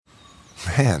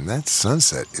Man, that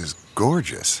sunset is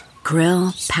gorgeous.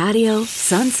 Grill, patio,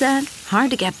 sunset.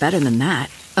 Hard to get better than that.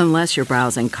 Unless you're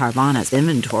browsing Carvana's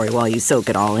inventory while you soak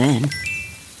it all in.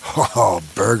 Oh,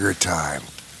 burger time.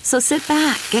 So sit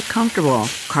back, get comfortable.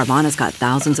 Carvana's got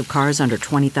thousands of cars under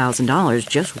 $20,000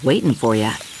 just waiting for you.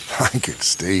 I could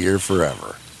stay here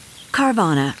forever.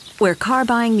 Carvana, where car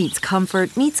buying meets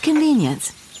comfort meets convenience.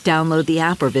 Download the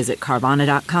app or visit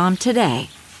Carvana.com today.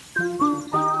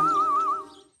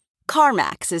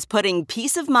 CarMax is putting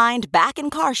peace of mind back in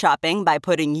car shopping by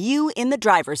putting you in the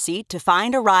driver's seat to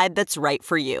find a ride that's right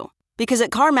for you. Because at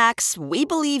CarMax, we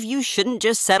believe you shouldn't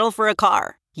just settle for a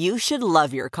car. You should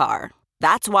love your car.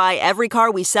 That's why every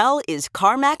car we sell is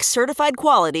CarMax certified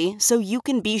quality, so you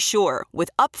can be sure with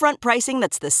upfront pricing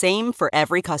that's the same for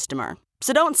every customer.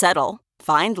 So don't settle.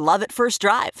 Find love at first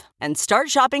drive and start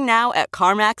shopping now at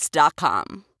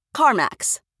CarMax.com.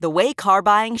 CarMax, the way car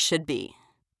buying should be.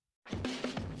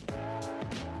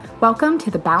 Welcome to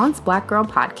the Balanced Black Girl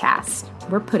podcast.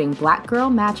 We're putting Black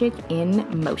girl magic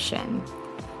in motion.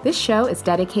 This show is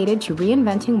dedicated to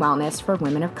reinventing wellness for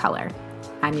women of color.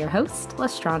 I'm your host,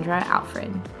 Lestrandra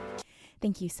Alfred.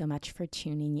 Thank you so much for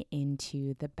tuning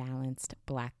into the Balanced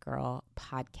Black Girl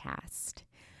podcast.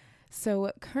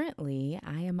 So currently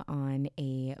I am on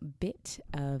a bit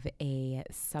of a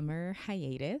summer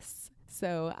hiatus.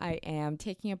 So I am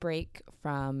taking a break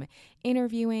from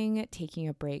interviewing, taking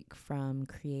a break from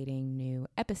creating new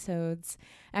episodes.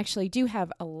 I actually do have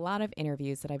a lot of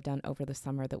interviews that I've done over the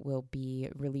summer that will be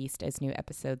released as new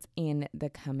episodes in the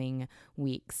coming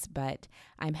weeks. But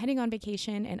I'm heading on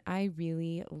vacation and I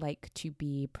really like to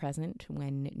be present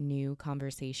when new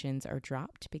conversations are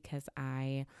dropped because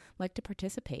I like to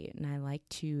participate and I like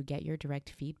to get your direct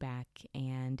feedback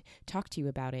and talk to you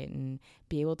about it and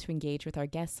be able to engage with our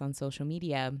guests on social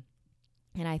media.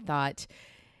 And I thought,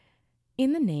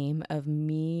 in the name of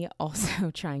me also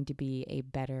trying to be a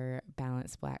better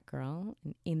balanced Black girl,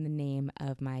 in the name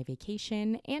of my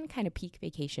vacation and kind of peak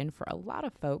vacation for a lot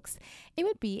of folks, it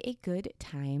would be a good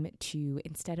time to,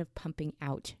 instead of pumping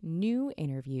out new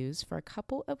interviews for a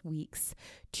couple of weeks,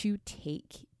 to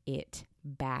take it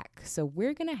back. So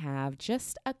we're going to have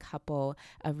just a couple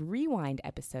of rewind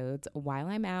episodes while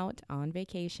I'm out on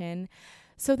vacation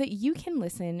so that you can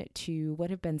listen to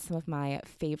what have been some of my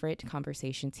favorite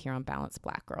conversations here on Balanced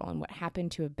Black Girl and what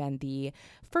happened to have been the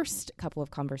first couple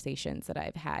of conversations that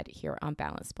I've had here on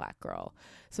Balanced Black Girl.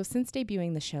 So since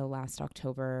debuting the show last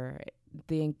October,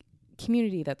 the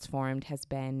community that's formed has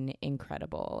been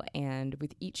incredible, and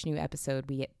with each new episode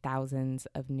we get thousands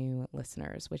of new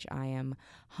listeners, which I am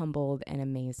humbled and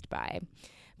amazed by.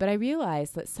 But I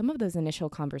realized that some of those initial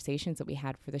conversations that we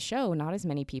had for the show, not as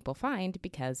many people find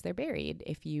because they're buried.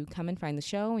 If you come and find the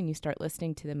show and you start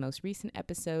listening to the most recent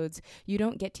episodes, you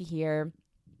don't get to hear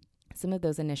some of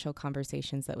those initial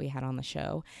conversations that we had on the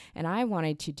show. And I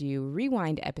wanted to do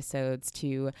rewind episodes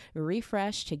to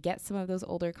refresh, to get some of those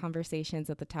older conversations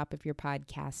at the top of your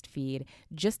podcast feed,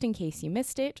 just in case you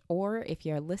missed it, or if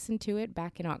you listened to it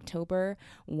back in October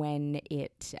when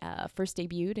it first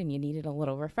debuted and you needed a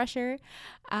little refresher.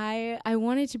 I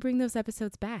wanted to bring those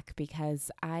episodes back because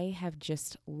I have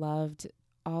just loved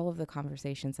all of the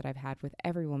conversations that I've had with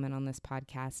every woman on this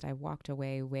podcast. I walked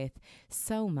away with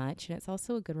so much, and it's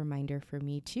also a good reminder for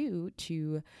me too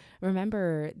to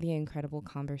remember the incredible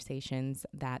conversations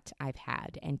that I've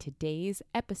had, and today's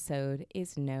episode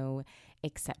is no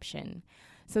exception.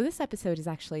 So this episode is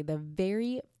actually the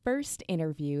very first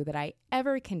interview that I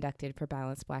ever conducted for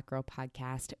Balanced Black Girl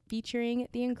podcast, featuring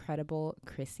the incredible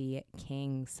Chrissy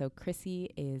King. So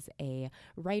Chrissy is a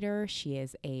writer, she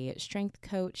is a strength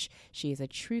coach, she is a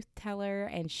truth teller,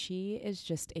 and she is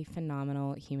just a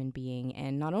phenomenal human being.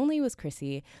 And not only was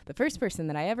Chrissy the first person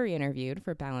that I ever interviewed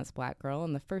for Balanced Black Girl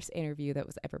and the first interview that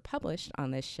was ever published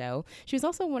on this show, she was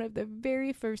also one of the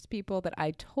very first people that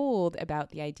I told about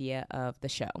the idea of the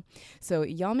show. So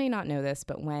y'all may not know this,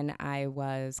 but when I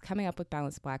was coming up with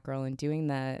Balanced Black Girl and doing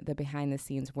the behind the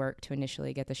scenes work to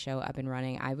initially get the show up and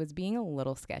running, I was being a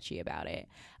little sketchy about it.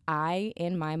 I,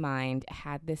 in my mind,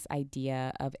 had this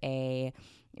idea of a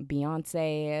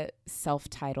Beyonce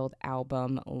self-titled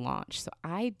album launch. So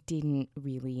I didn't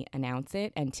really announce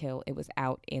it until it was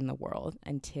out in the world,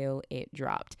 until it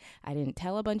dropped. I didn't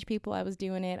tell a bunch of people I was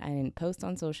doing it. I didn't post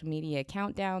on social media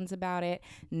countdowns about it.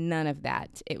 None of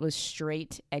that. It was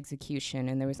straight execution.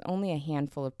 And there was only a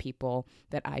handful of people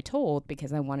that I told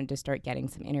because I wanted to start getting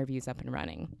some interviews up and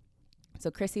running.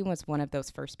 So Chrissy was one of those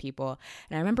first people.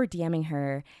 And I remember DMing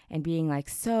her and being like,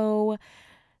 so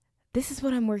this is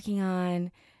what I'm working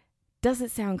on. Does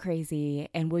it sound crazy?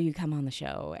 And will you come on the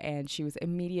show? And she was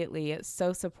immediately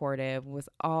so supportive, was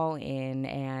all in.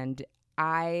 And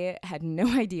I had no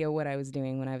idea what I was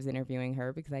doing when I was interviewing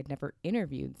her because I'd never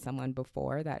interviewed someone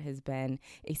before. That has been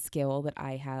a skill that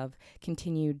I have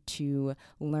continued to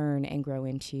learn and grow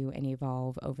into and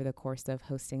evolve over the course of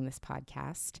hosting this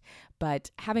podcast. But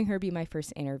having her be my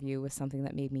first interview was something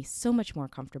that made me so much more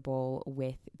comfortable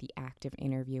with the act of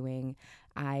interviewing.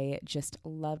 I just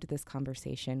loved this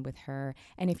conversation with her.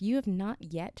 And if you have not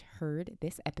yet heard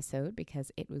this episode,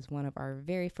 because it was one of our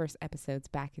very first episodes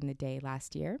back in the day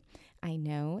last year, I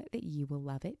know that you will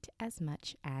love it as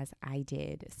much as I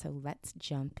did. So let's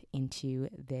jump into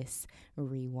this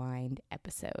rewind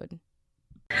episode.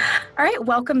 All right,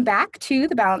 welcome back to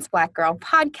the Balanced Black Girl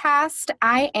podcast.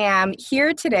 I am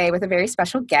here today with a very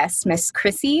special guest, Miss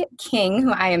Chrissy King,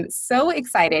 who I am so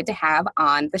excited to have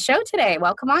on the show today.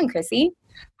 Welcome on, Chrissy.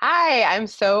 Hi, I'm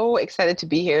so excited to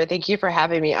be here. Thank you for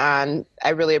having me on. I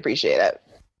really appreciate it.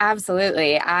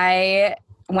 Absolutely.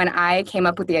 When I came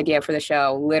up with the idea for the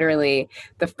show, literally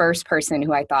the first person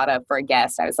who I thought of for a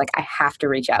guest, I was like, I have to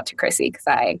reach out to Chrissy because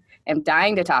I am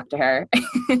dying to talk to her.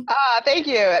 Thank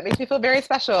you. That makes me feel very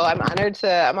special. I'm honored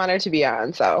to be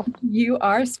on. So you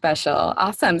are special.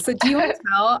 Awesome. So do you want to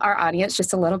tell our audience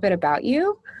just a little bit about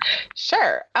you?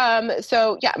 Sure. My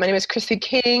name is Chrissy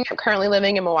King. I'm currently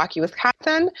living in Milwaukee,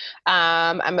 Wisconsin.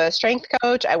 I'm a strength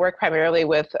coach. I work primarily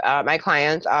with my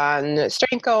clients on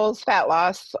strength goals, fat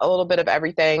loss, a little bit of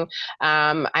everything.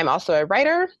 I'm also a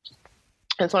writer.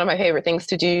 It's one of my favorite things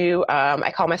to do.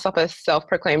 I call myself a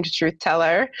self-proclaimed truth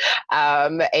teller.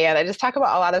 And I just talk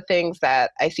about a lot of things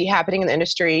that I see happening in the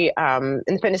industry, in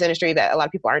the fitness industry that a lot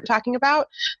of people aren't talking about,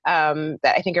 that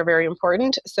I think are very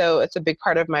important. So it's a big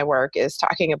part of my work is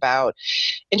talking about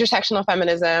intersectional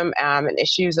feminism, and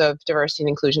issues of diversity and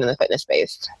inclusion in the fitness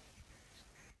space.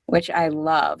 Which I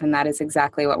love. And that is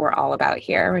exactly what we're all about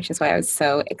here, which is why I was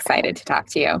so excited to talk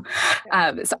to you.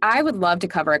 So I would love to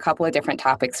cover a couple of different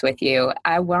topics with you.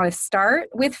 I want to start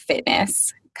with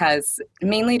fitness, because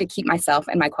mainly to keep myself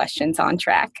and my questions on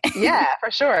track. Yeah, for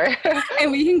sure.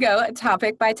 And we can go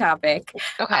topic by topic.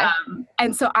 Okay.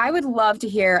 And so I would love to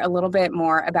hear a little bit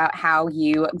more about how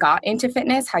you got into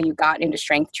fitness, how you got into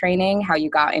strength training, how you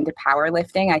got into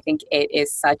powerlifting. I think it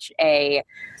is such a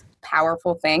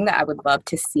powerful thing that I would love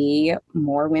to see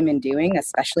more women doing,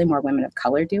 especially more women of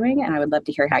color doing. And I would love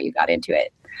to hear how you got into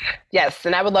it. Yes,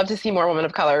 and I would love to see more women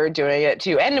of color doing it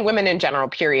too, and women in general,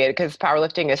 period, because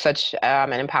powerlifting is such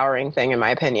an empowering thing, in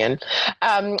my opinion.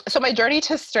 So my journey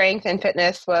to strength and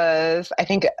fitness was, I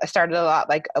think, started a lot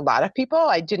like a lot of people.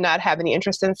 I did not have any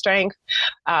interest in strength.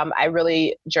 I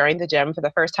really joined the gym for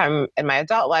the first time in my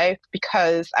adult life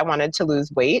because I wanted to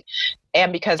lose weight,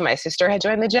 and because my sister had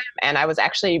joined the gym, and I was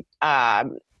actually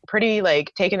pretty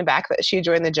taken aback that she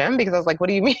joined the gym, because I was like, what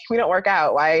do you mean we don't work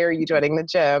out? Why are you joining the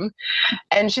gym?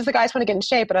 And she's like, I just want to get in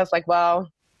shape. But I was like, well,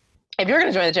 if you're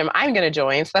going to join the gym, I'm going to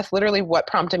join. So that's literally what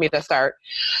prompted me to start.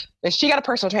 And she got a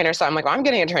personal trainer. So I'm like, well, I'm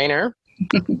getting a trainer.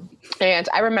 And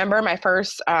I remember my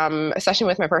first session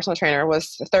with my personal trainer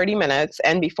was 30 minutes.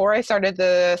 And before I started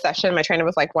the session, my trainer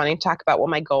was wanting to talk about what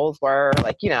my goals were,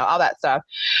 all that stuff.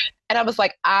 And I was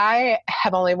like, I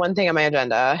have only one thing on my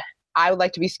agenda. I would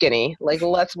like to be skinny.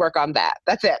 Let's work on that.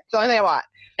 That's it. It's the only thing I want.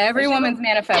 Every woman's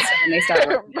manifesto when they start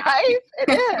working. Right?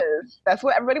 It is. That's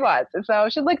what everybody wants. And so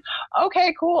she's like,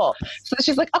 okay, cool. So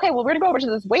she's like, okay, well, we're going to go over to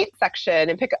this weight section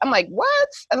and pick. I'm like, what?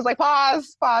 I was like,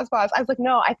 pause. I was like,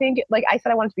 no, I think, I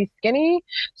said I wanted to be skinny.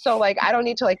 So I don't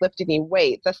need to lift any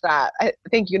weights. That's not, I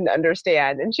think you can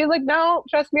understand. And she's like, no,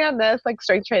 trust me on this.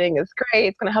 Strength training is great.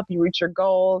 It's going to help you reach your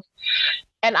goals.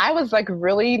 And I was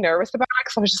really nervous about it,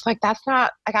 because I was just that's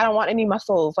not, I don't want any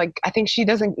muscles. I think she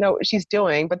doesn't know what she's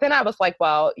doing. But then I was like,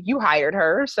 well, you hired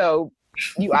her, so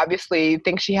you obviously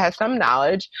think she has some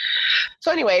knowledge.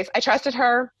 So anyways, I trusted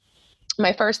her.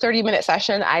 My first 30-minute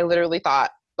session, I literally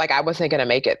thought, I wasn't going to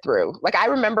make it through. I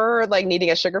remember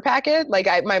needing a sugar packet.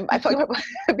 I felt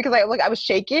because I was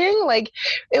shaking.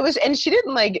 It was, and she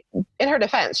didn't in her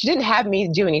defense, she didn't have me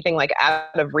do anything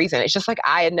out of reason. It's just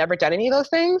I had never done any of those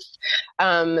things.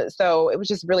 So it was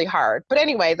just really hard. But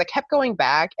anyways, I kept going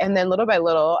back, and then little by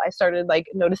little, I started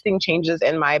noticing changes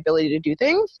in my ability to do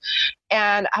things.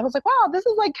 And I was like, wow, this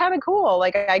is kind of cool.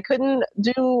 I couldn't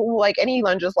do any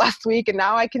lunges last week, and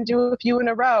now I can do a few in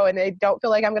a row, and I don't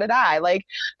feel like I'm going to die.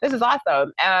 This is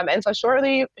awesome. And so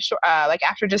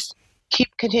after just keep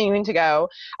continuing to go,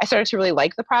 I started to really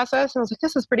like the process. And I was like,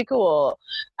 this is pretty cool.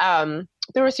 There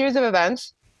were a series of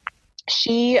events.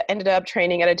 She ended up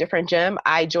training at a different gym.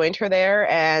 I joined her there,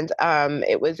 and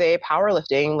it was a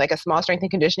powerlifting, a small strength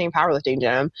and conditioning powerlifting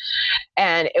gym.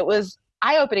 And it was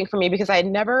eye-opening for me because I had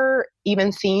never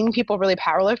even seen people really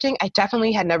powerlifting. I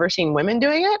definitely had never seen women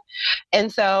doing it.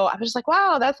 And so I was just like,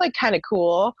 wow, that's kind of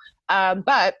cool.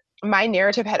 But my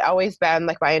narrative had always been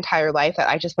like my entire life that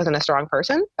I just wasn't a strong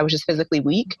person. I was just physically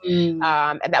weak. And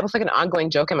that was like an ongoing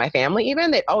joke in my family.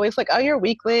 Even they'd always like, oh, you're a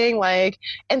weakling. Like,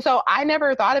 and so I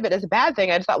never thought of it as a bad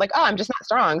thing. I just thought like, oh, I'm just not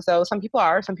strong. So some people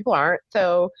are, some people aren't.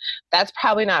 So that's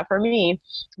probably not for me,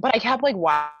 but I kept like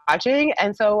watching.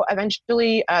 And so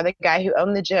eventually the guy who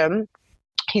owned the gym,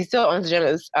 he still owns the gym.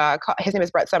 His name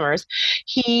is Brett Summers.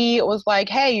 He was like,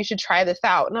 hey, you should try this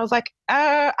out. And I was like,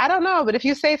 I don't know, but if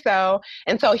you say so.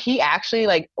 And so he actually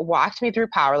like walked me through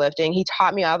powerlifting. He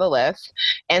taught me all the lifts.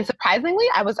 And surprisingly,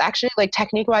 I was actually like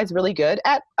technique wise really good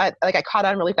at like I caught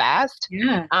on really fast.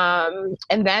 Yeah.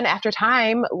 And then after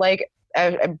time, like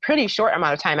a pretty short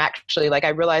amount of time, actually, like I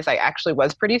realized I actually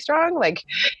was pretty strong. Like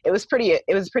it was pretty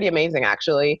amazing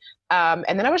actually.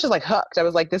 And then I was just like hooked. I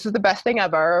was like, this is the best thing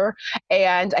ever.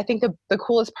 And I think the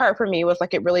coolest part for me was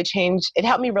like, it really changed. It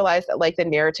helped me realize that like the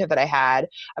narrative that I had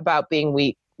about being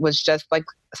weak was just like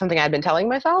something I'd been telling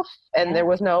myself, and there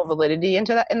was no validity in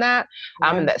that. And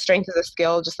that strength is a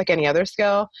skill, just like any other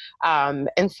skill.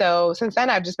 And so since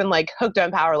then I've just been like hooked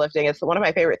on powerlifting. It's one of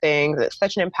my favorite things. It's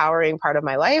such an empowering part of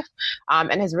my life.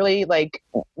 And has really like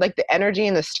the energy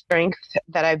and the strength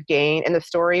that I've gained and the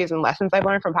stories and lessons I've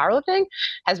learned from powerlifting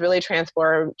has really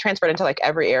transferred into like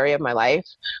every area of my life,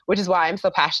 which is why I'm so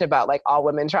passionate about like all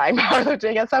women trying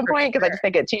powerlifting at some point. Cause I just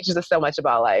think it teaches us so much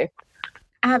about life.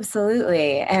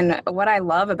 Absolutely. And what I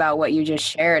love about what you just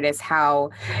shared is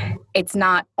how it's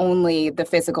not only the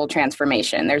physical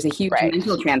transformation. There's a huge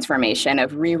mental transformation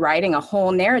of rewriting a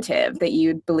whole narrative that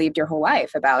you believed your whole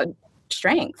life about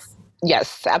strength.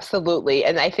 Yes, absolutely.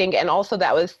 And I think, and also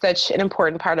that was such an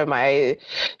important part of my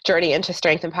journey into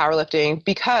strength and powerlifting,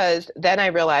 because then I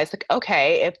realized like,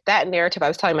 okay, if that narrative I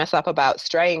was telling myself about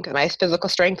strength, my physical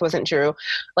strength wasn't true,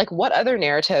 like what other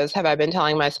narratives have I been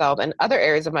telling myself in other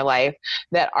areas of my life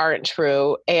that aren't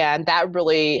true? And that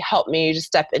really helped me just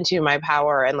step into my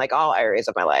power in like all areas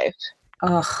of my life.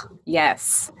 Oh,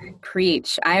 yes.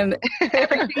 Preach.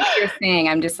 Everything you're saying,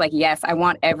 I'm just like, yes, I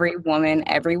want every woman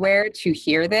everywhere to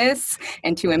hear this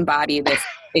and to embody this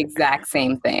exact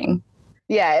same thing.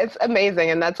 Yeah, it's amazing.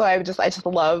 And that's why I just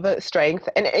love strength.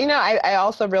 And, you know, I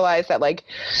also realize that like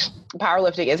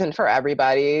powerlifting isn't for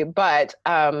everybody, but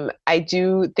I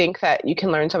do think that you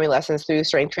can learn so many lessons through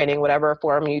strength training, whatever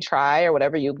form you try or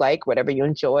whatever you like, whatever you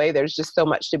enjoy. There's just so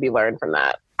much to be learned from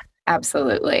that.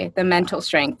 Absolutely. The mental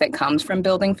strength that comes from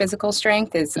building physical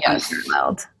strength is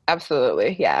unparalleled.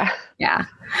 Absolutely. Yeah. Yeah.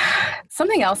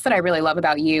 Something else that I really love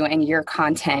about you and your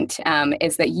content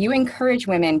is that you encourage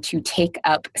women to take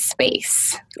up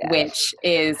space, which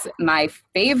is my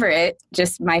favorite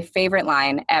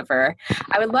line ever.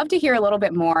 I would love to hear a little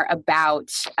bit more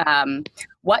about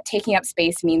what taking up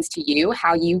space means to you,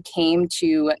 how you came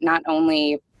to not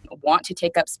only want to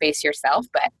take up space yourself,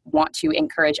 but want to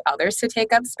encourage others to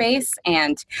take up space,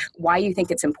 and why you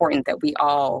think it's important that we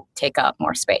all take up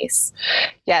more space.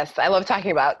 Yes, I love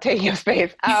talking about taking up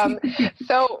space.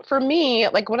 So for me,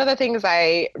 like one of the things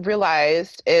I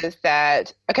realized is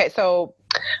that, so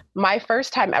my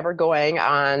first time ever going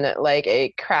on like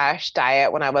a crash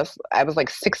diet when I was like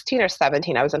 16 or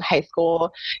 17, I was in high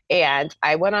school, and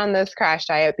I went on this crash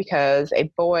diet because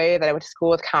a boy that I went to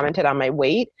school with commented on my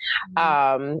weight.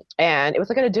 And it was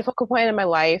like at a difficult point in my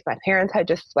life. My parents had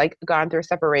just like gone through a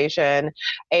separation,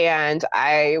 and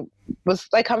I was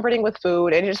like comforting with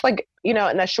food, and just like, you know,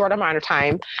 in a short amount of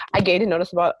time, I gained a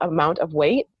noticeable amount of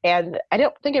weight. And I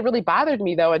don't think it really bothered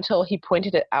me though, until he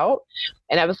pointed it out.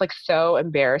 And I was like so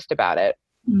embarrassed about it.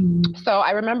 So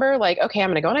I remember like, okay, I'm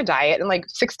going to go on a diet, and like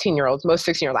most 16-year-olds,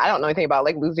 I don't know anything about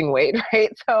like losing weight.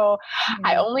 Right. So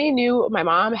I only knew my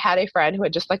mom had a friend who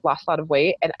had just like lost a lot of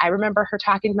weight. And I remember her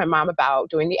talking to my mom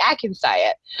about doing the Atkins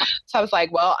diet. So I was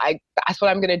like, well, that's what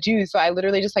I'm going to do. So I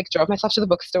literally just like drove myself to the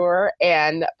bookstore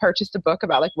and purchased a book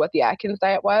about like what the Atkins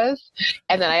diet was.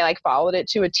 And then I like followed it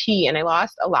to a T, and I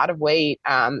lost a lot of weight.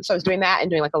 So I was doing that and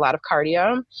doing like a lot of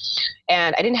cardio,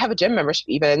 and I didn't have a gym membership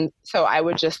even. So I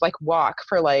would just like walk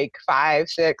for like 5,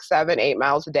 6, 7, 8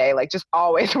 miles a day, like just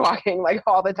always walking like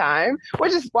all the time,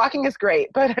 which is walking is great.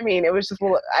 But I mean, it was just,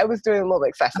 I was doing a little bit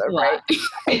excessive, right?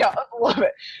 Yeah, a little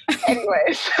bit.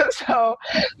 Anyways,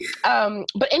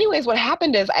 but anyways, what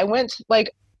happened is I went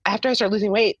like, after I started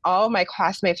losing weight, all my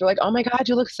classmates were like, oh my God,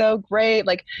 you look so great.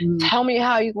 Like, tell me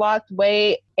how you lost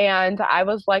weight. And I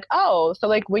was like, oh, so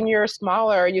like when you're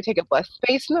smaller, you take up less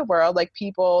space in the world, like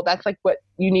people, that's like what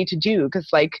you need to do. Cause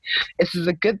like, this is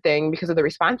a good thing because of the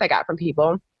response I got from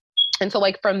people. And so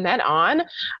like from then on,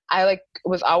 I like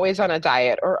was always on a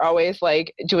diet or always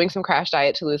like doing some crash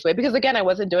diet to lose weight, because again, I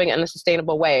wasn't doing it in a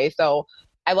sustainable way. So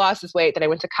I lost this weight, then I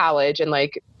went to college, and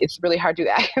like, it's really hard to do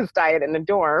the Atkins diet in a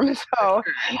dorm. So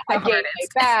I gained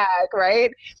weight back,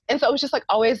 right? And so it was just like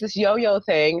always this yo-yo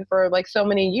thing for like so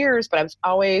many years, but I was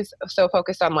always so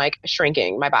focused on like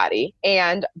shrinking my body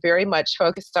and very much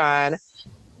focused on,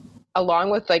 along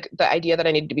with like the idea that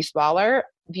I needed to be smaller,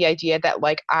 the idea that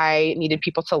like I needed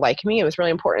people to like me. It was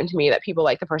really important to me that people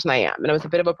like the person I am. And I was a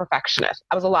bit of a perfectionist.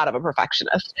 I was a lot of a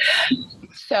perfectionist.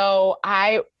 So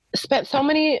I spent so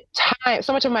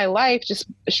much of my life just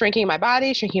shrinking my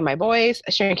body, shrinking my voice,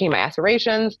 shrinking my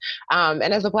aspirations. And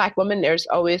as a Black woman, there's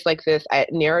always like this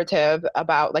narrative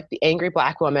about like the angry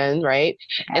Black woman, right?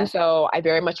 Yeah. And so I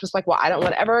very much was like, well, I don't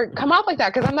want to ever come off like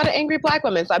that because I'm not an angry Black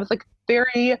woman. So I was like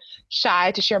very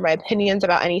shy to share my opinions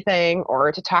about anything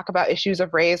or to talk about issues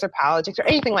of race or politics or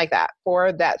anything like that,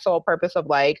 for that sole purpose of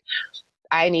like,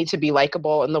 I need to be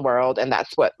likable in the world, and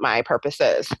that's what my purpose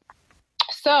is.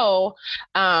 So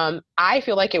I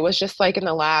feel like it was just like in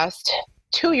the last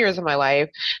 2 years of my life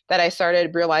that I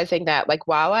started realizing that like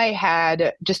while I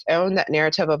had just owned that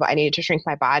narrative of I needed to shrink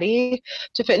my body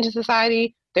to fit into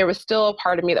society, there was still a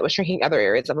part of me that was shrinking other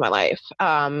areas of my life.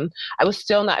 I was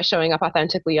still not showing up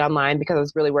authentically online because I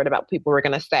was really worried about what people were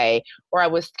going to say, or I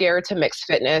was scared to mix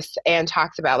fitness and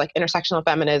talks about like intersectional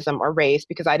feminism or race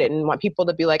because I didn't want people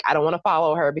to be like, I don't want to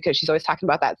follow her because she's always talking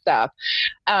about that stuff.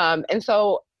 And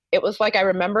so it was like, I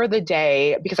remember the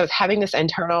day because I was having this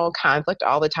internal conflict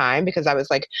all the time because I was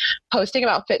like posting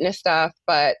about fitness stuff,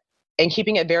 and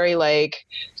keeping it very like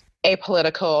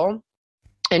apolitical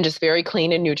and just very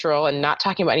clean and neutral and not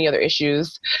talking about any other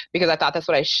issues because I thought that's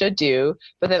what I should do.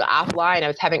 But then offline, I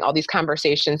was having all these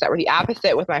conversations that were the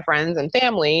opposite with my friends and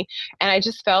family. And I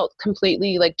just felt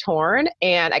completely like torn.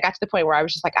 And I got to the point where I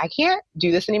was just like, I can't do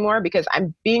this anymore because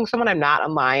I'm being someone I'm not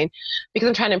online because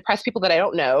I'm trying to impress people that I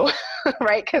don't know,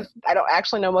 right? Because I don't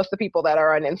actually know most of the people that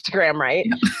are on Instagram, right?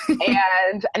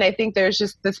 and I think there's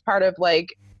just this part of like,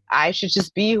 I should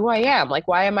just be who I am. Like,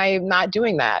 why am I not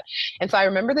doing that? And so I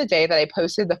remember the day that I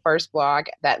posted the first blog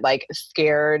that like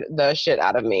scared the shit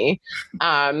out of me.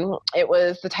 It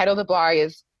was, the title of the blog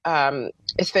is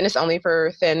Fitness Only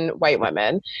for Thin White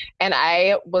Women. And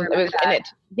it was in it.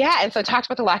 Yeah. And so I talked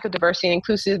about the lack of diversity and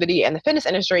inclusivity in the fitness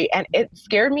industry. And it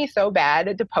scared me so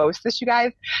bad to post this, you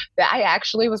guys, that I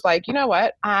actually was like, you know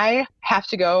what? I have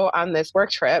to go on this work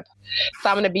trip. So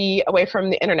I'm going to be away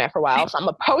from the internet for a while. So I'm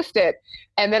going to post it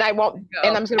and then I won't,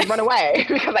 and I'm just going to run away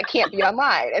because I can't be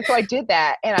online. And so I did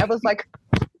that. And I was like,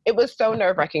 it was so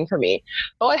nerve-wracking for me.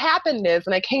 But what happened is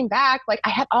when I came back, like I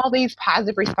had all these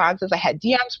positive responses. I had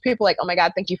DMs from people like, oh my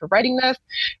God, thank you for writing this.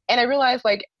 And I realized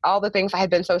like all the things I had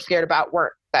been so scared about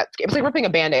weren't that scary. It was like ripping a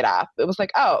Band-Aid off. It was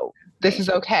like, oh, this is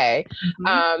okay.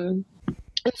 And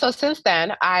so since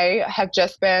then, I have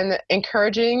just been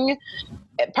encouraging,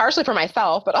 partially for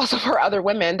myself, but also for other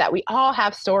women, that we all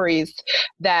have stories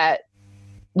that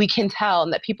we can tell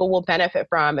and that people will benefit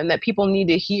from and that people need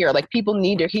to hear. Like people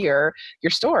need to hear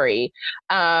your story.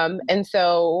 And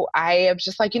so I am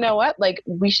just like, you know what? Like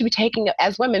we should be taking,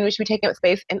 as women, we should be taking up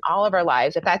space in all of our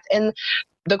lives. If that's in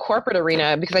the corporate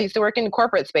arena, because I used to work in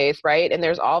corporate space, right? And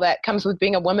there's all that comes with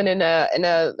being a woman in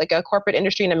a like a corporate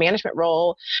industry in a management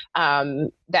role,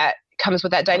 that comes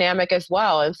with that dynamic as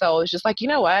well. And so it's just like, you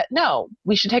know what? No,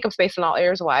 we should take up space in all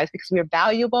areas of lives because we are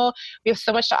valuable. We have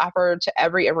so much to offer to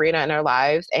every arena in our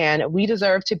lives, and we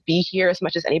deserve to be here as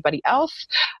much as anybody else.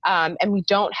 And we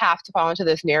don't have to fall into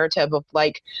this narrative of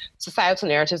like societal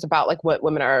narratives about like what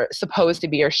women are supposed to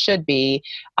be or should be.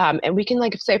 And we can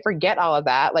like say, forget all of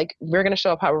that. Like we're going to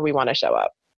show up however we want to show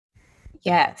up.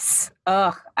 Yes.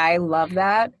 Oh, I love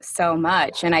that so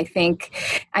much. And I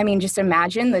think, I mean, just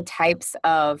imagine the types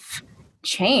of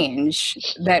change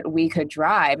that we could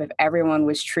drive if everyone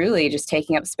was truly just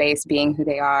taking up space, being who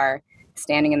they are,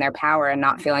 standing in their power and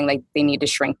not feeling like they need to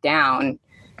shrink down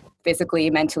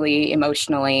physically, mentally,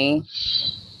 emotionally,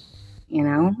 you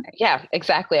know? Yeah,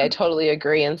 exactly. I totally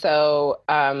agree. And so,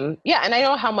 yeah, and I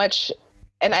know how much,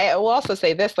 and I will also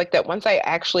say this, like that once I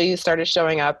actually started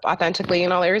showing up authentically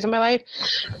in all areas of my life,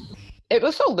 it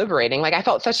was so liberating. Like I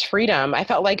felt such freedom. I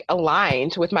felt like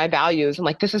aligned with my values and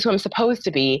like, this is who I'm supposed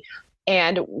to be.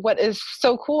 And what is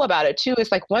so cool about it too,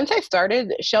 is like, once I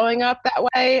started showing up that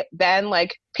way, then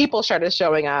like people started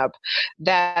showing up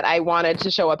that I wanted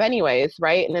to show up anyways.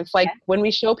 Right. And it's like, when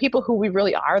we show people who we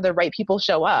really are, the right people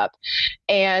show up.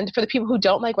 And for the people who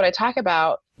don't like what I talk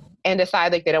about and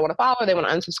decide like they don't want to follow, they want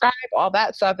to unsubscribe, all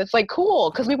that stuff, it's like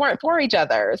cool because we weren't for each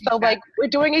other. So like we're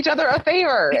doing each other a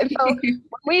favor. And so when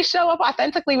we show up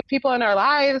authentically with people in our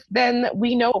lives, then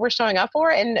we know what we're showing up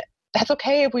for. And that's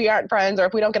okay if we aren't friends or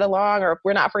if we don't get along or if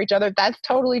we're not for each other. That's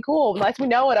totally cool. Unless we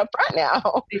know it up front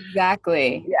now.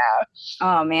 Exactly. Yeah.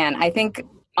 Oh man, I think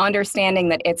understanding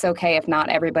that it's okay if not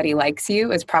everybody likes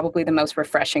you is probably the most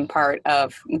refreshing part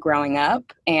of growing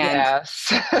up, and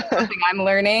Yes. something I'm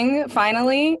learning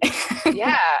finally.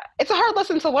 Yeah. It's a hard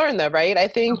lesson to learn though, right? I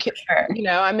think, Sure.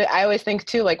 I always think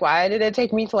too, like, why did it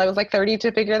take me till I was like 30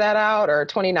 to figure that out, or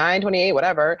 29, 28,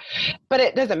 whatever. But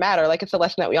it doesn't matter. Like, it's a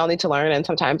lesson that we all need to learn. And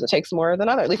sometimes it takes more than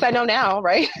others. At least I know now,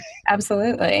 right?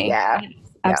 Absolutely. Yeah.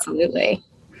 Absolutely.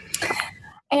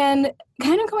 And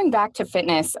kind of going back to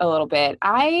fitness a little bit,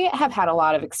 I have had a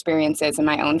lot of experiences in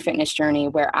my own fitness journey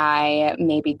where I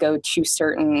maybe go to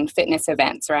certain fitness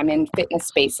events, or I'm in fitness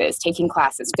spaces, taking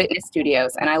classes, fitness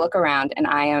studios, and I look around and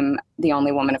I am the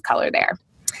only woman of color there.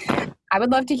 I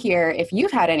would love to hear if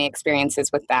you've had any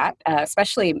experiences with that,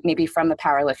 especially maybe from the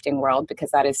powerlifting world,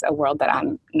 because that is a world that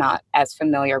I'm not as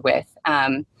familiar with,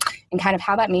 and kind of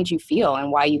how that made you feel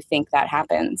and why you think that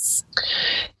happens.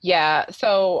 Yeah.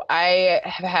 So I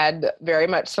have had very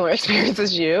much similar experience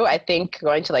as you. I think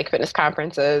going to like fitness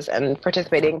conferences and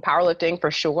participating in powerlifting for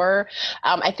sure.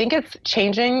 I think it's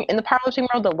changing in the powerlifting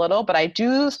world a little, but I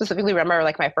do specifically remember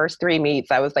like my first 3 meets,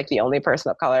 I was like the only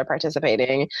person of color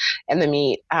participating in the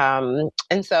meet.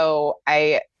 And so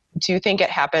I do think it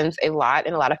happens a lot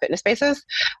in a lot of fitness spaces.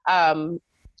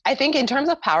 I think in terms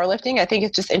of powerlifting, I think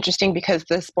it's just interesting because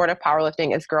the sport of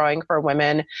powerlifting is growing for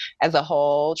women as a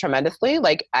whole tremendously.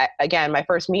 Like, again, my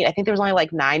first meet, I think there was only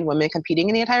like 9 women competing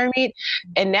in the entire meet.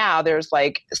 And now there's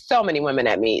like so many women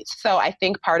at meets. So I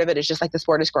think part of it is just like the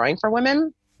sport is growing for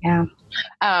women. Yeah.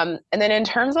 And then in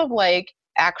terms of like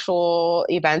actual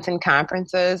events and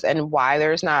conferences and why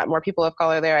there's not more people of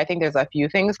color there, I think there's a few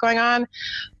things going on.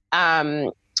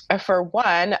 For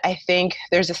one, I think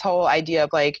there's this whole idea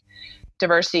of like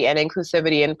diversity and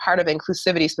inclusivity, and part of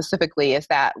inclusivity specifically is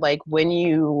that like when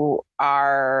you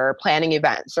are planning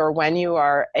events or when you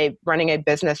are running a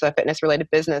business, a fitness related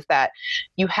business, that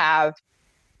you have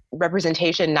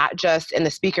representation not just in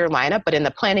the speaker lineup but in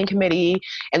the planning committee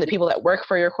and the people that work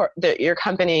for your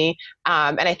company,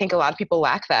 and I think a lot of people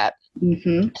lack that.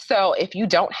 Mm-hmm. So if you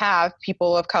don't have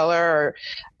people of color or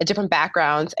different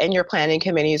backgrounds and your planning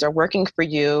committees are working for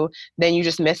you, then you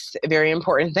just miss very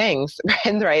important things,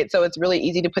 right? So it's really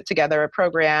easy to put together a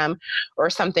program or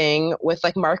something with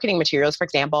like marketing materials, for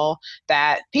example,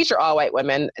 that feature all white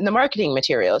women in the marketing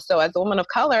materials. So as a woman of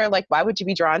color, like, why would you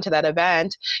be drawn to that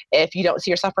event if you don't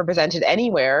see yourself represented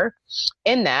anywhere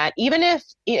in that, even if,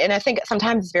 and I think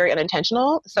sometimes it's very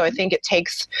unintentional. So I think it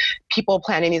takes people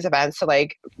planning these events to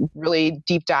like really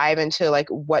deep dive into like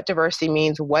what diversity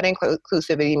means, what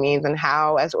inclusivity means, and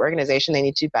how as an organization they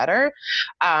need to do better.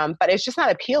 But it's just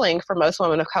not appealing for most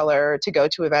women of color to go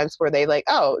to events where they like,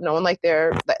 oh, no one like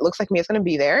there that looks like me is going to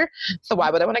be there. So why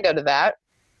would I want to go to that?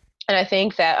 And I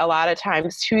think that a lot of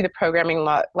times too, the programming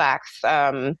lacks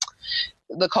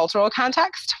the cultural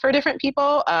context for different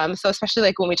people. So especially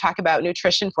like when we talk about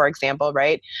nutrition, for example,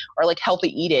 right? Or like healthy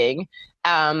eating,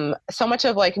 so much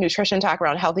of like nutrition talk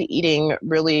around healthy eating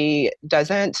really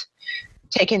doesn't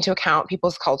take into account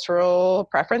people's cultural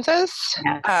preferences.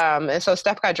 Yes. And so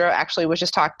Steph Gaudreau actually was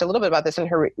just talked a little bit about this in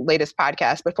her latest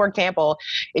podcast. But for example,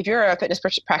 if you're a fitness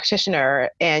practitioner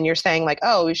and you're saying like,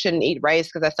 oh, we shouldn't eat rice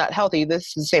because that's not healthy.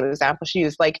 This is the same example she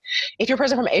used. Like if you're a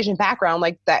person from an Asian background,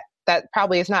 like that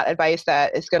probably is not advice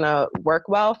that is going to work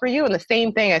well for you. And the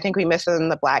same thing I think we miss in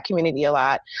the Black community a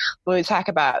lot when we talk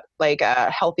about like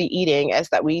healthy eating, is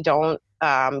that we don't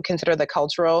consider the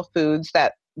cultural foods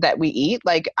that we eat.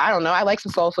 Like, I don't know, I like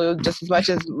some soul food just as much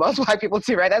as most white people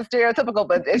do, right? That's stereotypical,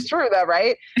 but it's true though,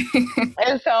 right?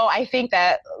 And so I think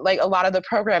that like a lot of the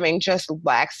programming just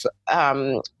lacks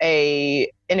a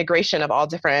integration of all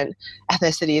different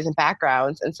ethnicities and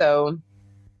backgrounds. And so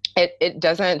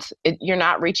you're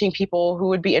not reaching people who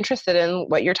would be interested in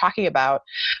what you're talking about.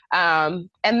 And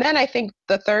then I think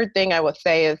the third thing I would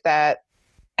say is that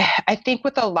I think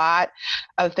with a lot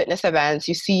of fitness events,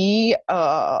 you see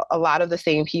a lot of the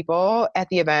same people at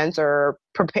the events or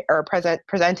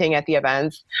presenting at the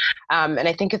events. And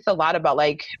I think it's a lot about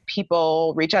like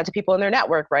people reach out to people in their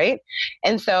network, right?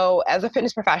 And so as a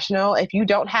fitness professional, if you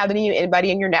don't have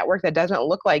anybody in your network that doesn't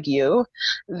look like you,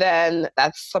 then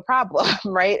that's a problem,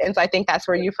 right? And so I think that's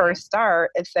where you first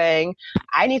start, is saying,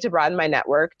 I need to broaden my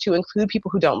network to include people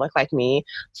who don't look like me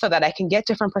so that I can get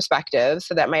different perspectives,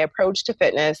 so that my approach to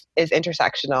fitness is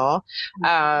intersectional,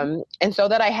 and so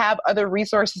that I have other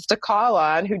resources to call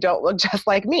on who don't look just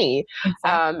like me.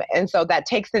 And so that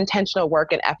takes intentional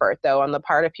work and effort, though, on the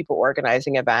part of people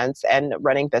organizing events and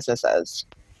running businesses.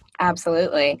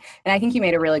 Absolutely. And I think you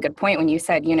made a really good point when you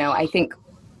said, I think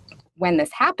when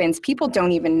this happens, people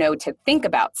don't even know to think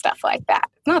about stuff like that.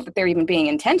 It's not that they're even being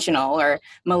intentional or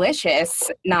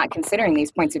malicious, not considering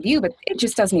these points of view, but it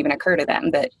just doesn't even occur to them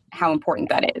that how important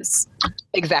that is.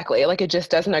 Exactly. Like, it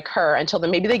just doesn't occur until then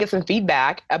maybe they get some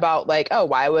feedback about like, oh,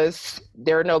 why was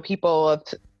there no people of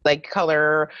like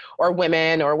color or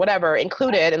women or whatever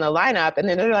included in the lineup? And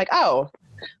then they're like, oh,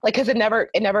 like, cause it never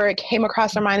came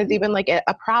across their mind as even like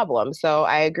a problem. So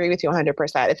I agree with you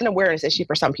 100%. It's an awareness issue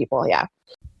for some people. Yeah.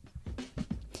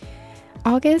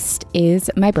 August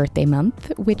is my birthday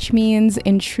month, which means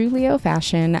in true Leo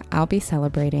fashion, I'll be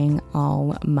celebrating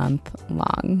all month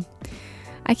long.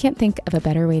 I can't think of a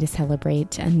better way to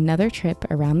celebrate another trip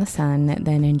around the sun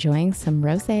than enjoying some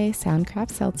rosé Soundcraft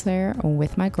seltzer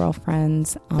with my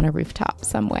girlfriends on a rooftop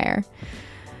somewhere.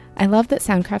 I love that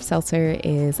Soundcraft seltzer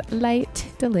is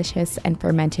light, delicious, and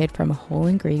fermented from whole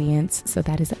ingredients, so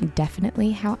that is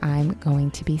definitely how I'm going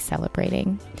to be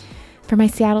celebrating. For my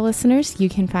Seattle listeners, you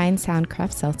can find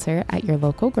Soundcraft Seltzer at your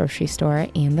local grocery store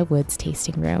and the Woods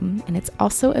Tasting Room. And it's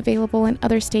also available in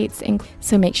other states,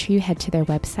 so make sure you head to their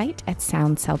website at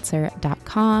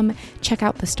soundseltzer.com. Check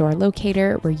out the store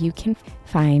locator where you can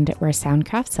find where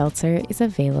Soundcraft Seltzer is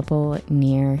available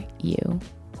near you.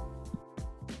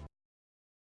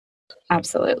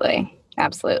 Absolutely.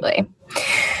 Absolutely.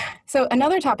 So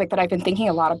another topic that I've been thinking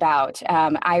a lot about,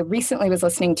 I recently was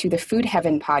listening to the Food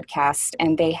Heaven podcast,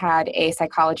 and they had a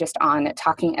psychologist on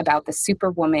talking about the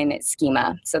superwoman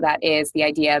schema. So that is the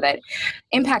idea that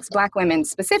impacts Black women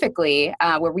specifically,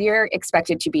 where we are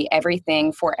expected to be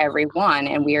everything for everyone.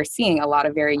 And we are seeing a lot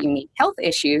of very unique health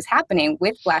issues happening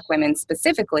with Black women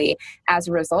specifically as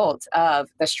a result of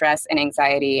the stress and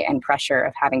anxiety and pressure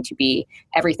of having to be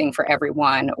everything for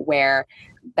everyone, where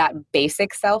that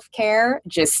basic self-care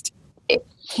just it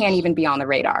can't even be on the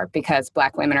radar because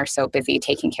Black women are so busy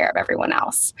taking care of everyone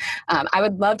else. I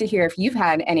would love to hear if you've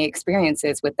had any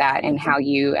experiences with that and how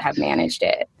you have managed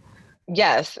it.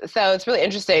 Yes. So it's really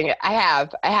interesting. I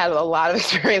had a lot of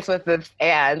experience with this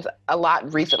and a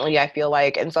lot recently, I feel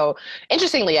like. And so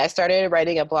interestingly, I started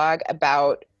writing a blog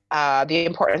about the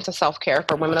importance of self-care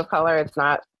for women of color. It's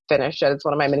not finished yet. It's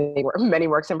one of my many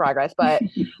works in progress, but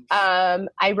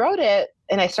I wrote it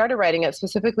and I started writing it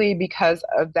specifically because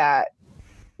of that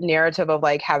narrative of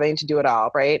like having to do it all,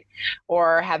 right?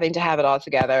 Or having to have it all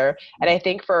together. And I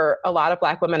think for a lot of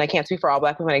Black women, I can't speak for all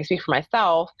Black women, I speak for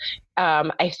myself.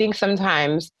 I think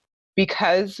sometimes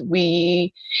because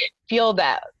we feel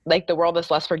that like the world is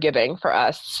less forgiving for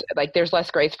us, like there's less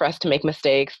grace for us to make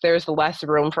mistakes, there's less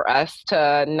room for us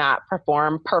to not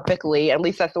perform perfectly, at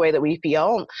least that's the way that we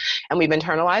feel, and we've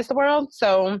internalized the world.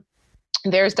 So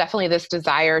there's definitely this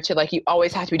desire to like, you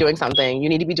always have to be doing something. You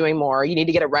need to be doing more. You need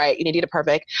to get it right. You need to get it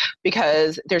perfect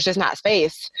because there's just not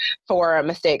space for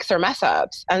mistakes or mess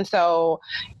ups. And so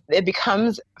it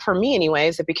becomes, for me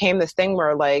anyways, it became this thing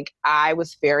where like I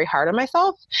was very hard on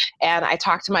myself, and I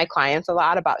talk to my clients a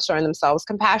lot about showing themselves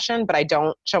compassion, but I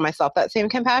don't show myself that same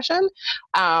compassion.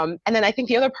 And then I think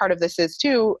the other part of this is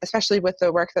too, especially with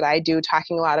the work that I do,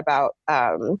 talking a lot about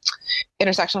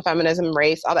intersectional feminism,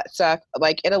 race, all that stuff,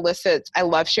 like it elicits, I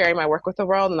love sharing my work with the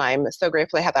world, and I'm so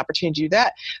grateful I have the opportunity to do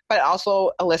that, but it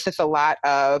also elicits a lot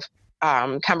of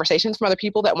conversations from other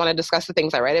people that want to discuss the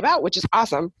things I write about, which is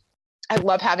awesome. I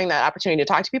love having that opportunity to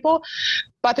talk to people,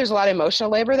 but there's a lot of emotional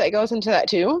labor that goes into that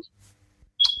too.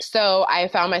 So I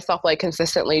found myself like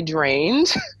consistently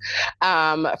drained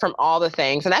from all the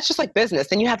things. And that's just like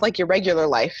business. And you have like your regular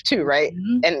life too, right?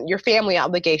 Mm-hmm. And your family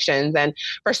obligations. And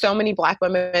for so many Black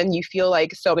women, you feel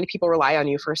like so many people rely on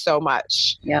you for so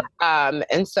much. Yep.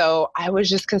 And so I was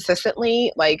just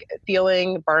consistently like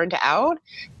feeling burned out.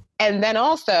 And then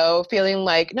also feeling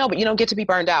like, no, but you don't get to be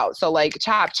burned out. So like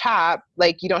chop,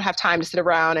 like you don't have time to sit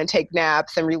around and take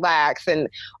naps and relax and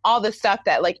all this stuff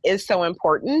that like is so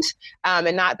important.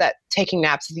 And not that taking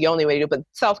naps is the only way to do it, but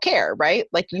self-care, right?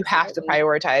 Like you have to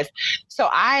prioritize. So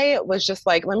I was just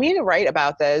like, let me write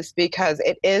about this because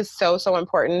it is so, so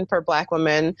important for Black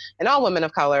women and all women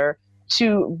of color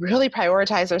to really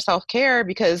prioritize their self-care,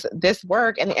 because this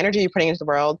work and the energy you're putting into the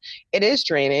world, it is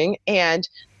draining. And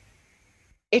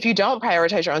if you don't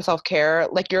prioritize your own self-care,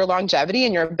 like your longevity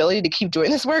and your ability to keep doing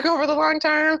this work over the long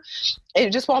term, it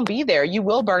just won't be there. You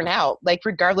will burn out. Like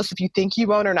regardless if you think you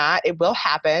won't or not, it will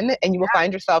happen and you will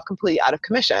find yourself completely out of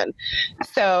commission.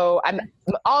 So I'm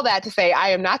all that to say I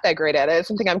am not that great at it. It's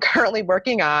something I'm currently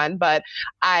working on, but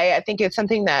I think it's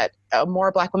something that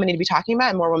more Black women need to be talking about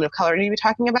and more women of color need to be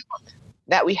talking about,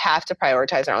 that we have to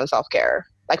prioritize our own self-care,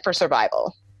 like for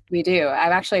survival. We do.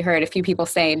 I've actually heard a few people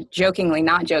say jokingly,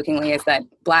 not jokingly, is that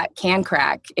Black can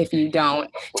crack if you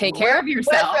don't take care of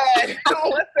yourself.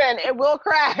 Listen, it will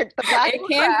crack. The Black it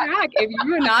can crack if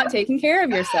you are not taking care of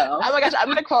yourself. Oh my gosh, I'm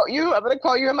going to quote you. I'm going to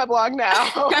quote you in my blog now.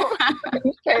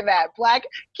 Say that. Black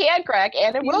can crack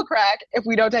and it will crack if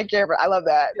we don't take care of it. I love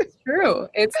that. It's true.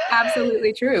 It's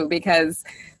absolutely true because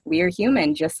we are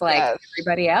human just like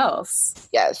everybody else.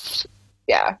 Yes.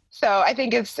 Yeah. So I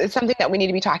think it's something that we need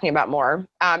to be talking about more.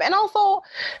 And also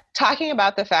talking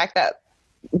about the fact that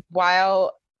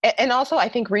and also I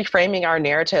think reframing our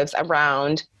narratives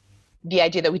around the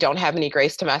idea that we don't have any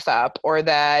grace to mess up or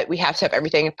that we have to have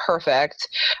everything perfect.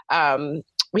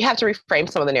 We have to reframe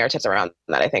some of the narratives around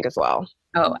that, I think, as well.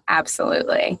 Oh,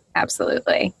 absolutely.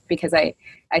 Absolutely. Because I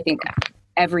think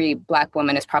every Black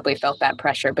woman has probably felt that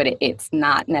pressure, but it's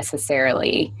not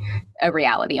necessarily a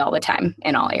reality all the time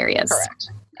in all areas.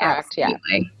 Correct.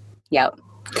 Absolutely. Yeah.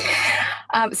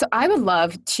 Yep. So I would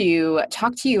love to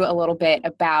talk to you a little bit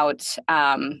about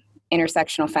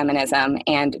intersectional feminism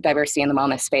and diversity in the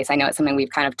wellness space. I know it's something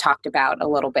we've kind of talked about a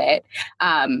little bit.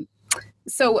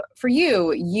 So for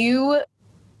you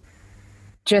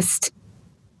just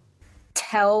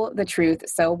tell the truth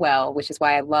so well, which is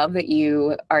why I love that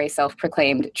you are a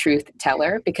self-proclaimed truth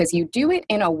teller, because you do it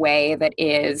in a way that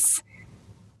is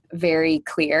very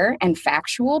clear and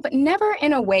factual, but never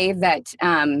in a way that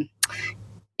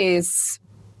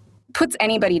puts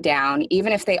anybody down,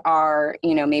 even if they are,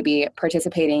 maybe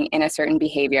participating in a certain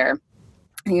behavior.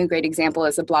 I think a great example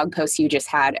is the blog post you just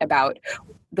had about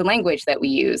the language that we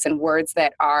use and words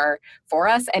that are for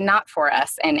us and not for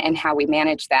us and how we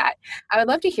manage that. I would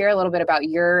love to hear a little bit about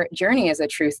your journey as a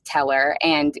truth teller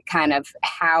and kind of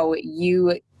how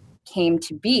you came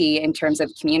to be in terms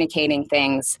of communicating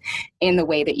things in the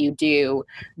way that you do,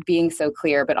 being so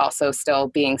clear, but also still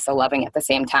being so loving at the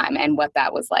same time, and what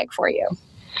that was like for you.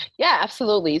 Yeah,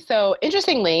 absolutely. So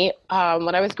interestingly,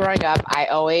 when I was growing up, I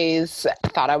always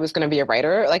thought I was going to be a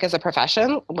writer, like as a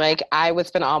profession. Like I would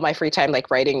spend all my free time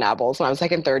like writing novels. When I was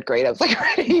like in third grade, I was like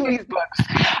writing these books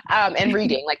and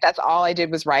reading. Like that's all I did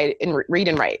was read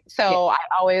and write. So I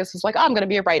always was like, oh, I'm going to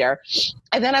be a writer.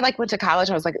 And then I like went to college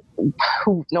and I was like,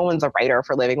 no one's a writer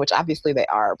for a living, which obviously they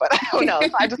are, but I don't know.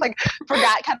 So I just like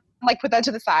forgot, kind of like put that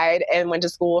to the side and went to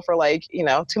school for like,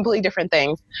 completely different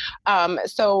things.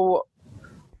 So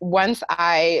once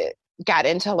I got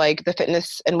into like the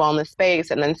fitness and wellness space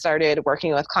and then started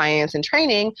working with clients and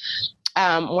training,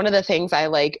 one of the things I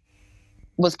like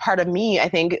was part of me, I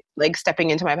think, like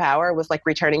stepping into my power was like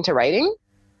returning to writing.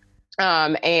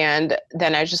 And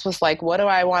then I just was like, what do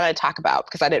I want to talk about?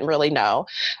 Because I didn't really know.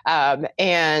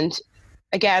 And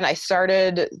again, I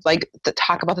started like to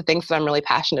talk about the things that I'm really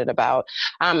passionate about.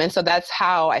 And so that's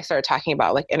how I started talking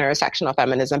about like intersectional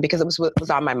feminism, because it was what was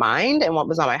on my mind and what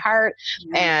was on my heart.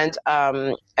 And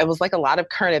it was like a lot of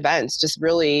current events, just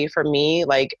really for me,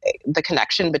 like the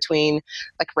connection between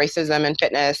like racism and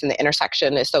fitness and the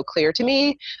intersection is so clear to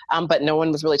me, but no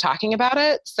one was really talking about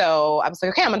it. So I was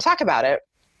like, okay, I'm going to talk about it.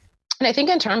 And I think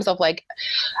in terms of like,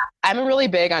 I'm really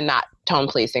big on not tone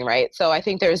policing, right? So I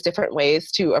think there's different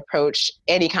ways to approach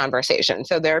any conversation.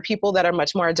 So there are people that are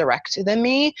much more direct than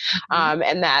me,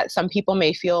 and that some people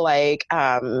may feel like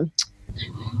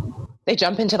they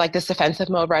jump into like this defensive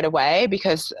mode right away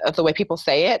because of the way people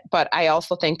say it. But I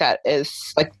also think that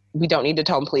is like, we don't need to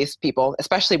tone police people,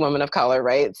 especially women of color,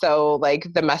 right? So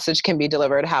like the message can be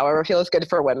delivered however feels good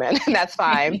for women, and that's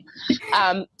fine.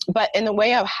 But in the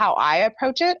way of how I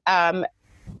approach it,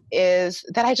 is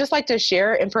that I just like to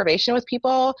share information with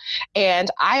people. And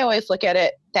I always look at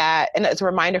it that, and as a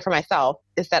reminder for myself,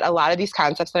 is that a lot of these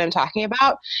concepts that I'm talking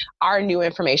about are new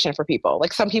information for people.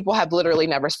 Like some people have literally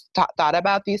never thought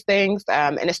about these things.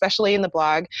 And especially in the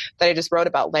blog that I just wrote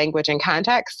about language and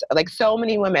context, like so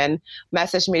many women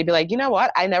messaged me to be like, you know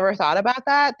what? I never thought about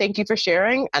that. Thank you for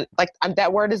sharing. And like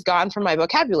that word is gone from my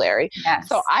vocabulary. Yes.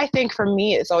 So I think for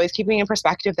me, it's always keeping in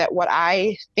perspective that what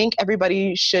I think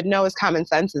everybody should know is common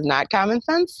sense is not common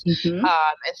sense. And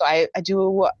so I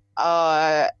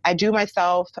do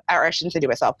myself, or I shouldn't say do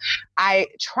myself, I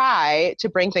try to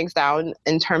bring things down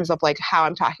in terms of like how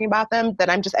I'm talking about them, that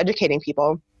I'm just educating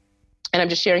people. And I'm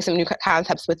just sharing some new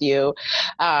concepts with you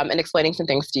and explaining some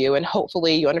things to you. And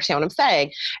hopefully you understand what I'm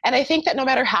saying. And I think that no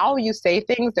matter how you say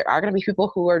things, there are going to be people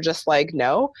who are just like,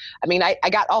 no. I mean, I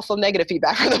got also negative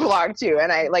feedback from the blog too.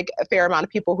 And I like a fair amount of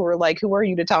people who were like, who are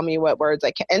you to tell me what words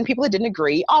I can? And people that didn't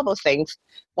agree, all those things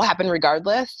will happen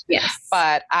regardless. Yes.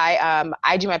 But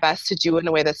I do my best to do it in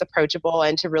a way that's approachable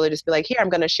and to really just be like, here, I'm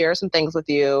going to share some things with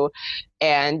you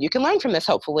and you can learn from this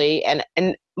hopefully. And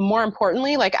more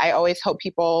importantly, like I always hope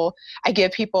I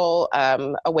give people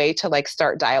a way to like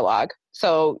start dialogue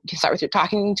So you start with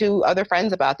talking to other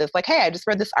friends about this. Like, hey, I just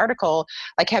read this article.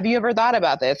 Like, have you ever thought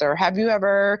about this? Or have you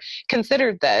ever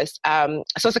considered this? So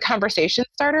it's a conversation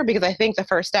starter, because I think the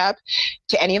first step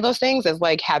to any of those things is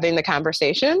like having the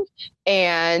conversation.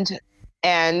 And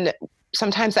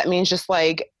sometimes that means just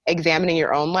like examining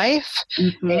your own life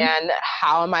and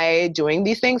how am I doing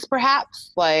these things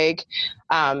perhaps, like,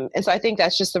 and so I think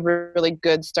that's just a really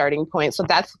good starting point. So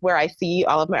that's where I see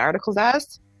all of my articles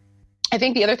as. I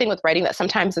think the other thing with writing that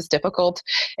sometimes is difficult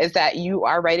is that you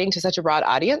are writing to such a broad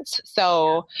audience.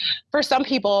 So for some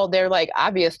people, they're like,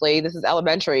 obviously, this is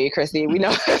elementary, Chrissy. We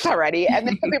know this already. And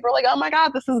then some people are like, oh my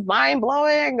God, this is mind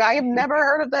blowing. I have never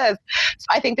heard of this. So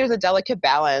I think there's a delicate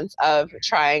balance of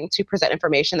trying to present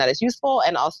information that is useful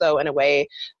and also in a way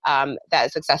that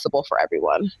is accessible for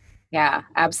everyone. Yeah,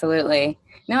 absolutely.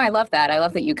 No, I love that. I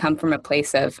love that you come from a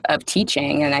place of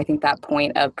teaching. And I think that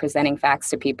point of presenting facts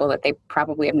to people that they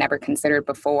probably have never considered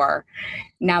before,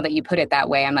 now that you put it that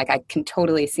way, I'm like, I can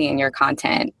totally see in your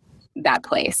content that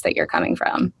place that you're coming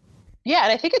from. Yeah,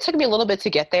 and I think it took me a little bit to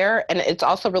get there. And it's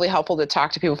also really helpful to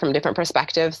talk to people from different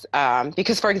perspectives.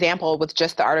 Because, for example, with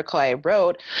just the article I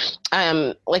wrote,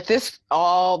 like this,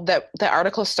 the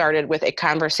article started with a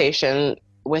conversation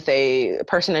with a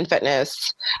person in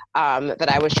fitness that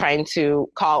I was trying to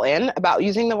call in about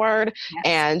using the word,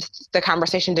 and the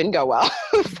conversation didn't go well.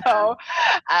 So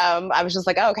I was just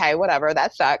like, okay, whatever,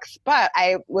 that sucks. But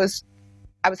I was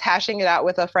hashing it out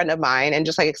with a friend of mine and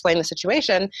just like explain the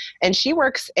situation. And she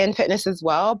works in fitness as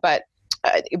well, but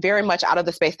very much out of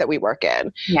the space that we work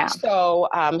in. Yeah. So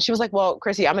she was like, well,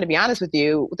 Chrissy, I'm going to be honest with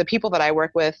you, the people that I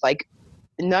work with, like,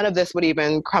 none of this would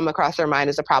even come across their mind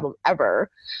as a problem ever.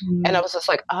 And I was just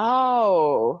like,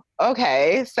 oh,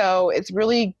 okay. So it's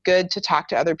really good to talk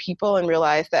to other people and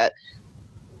realize that,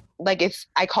 like,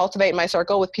 I cultivate my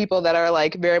circle with people that are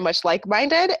like very much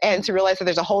like-minded, and to realize that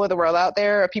there's a whole other world out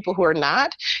there of people who are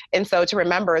not. And so to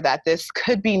remember that this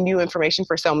could be new information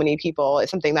for so many people is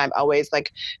something that I'm always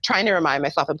like trying to remind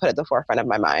myself and put at the forefront of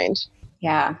my mind.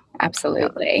 Yeah,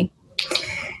 absolutely.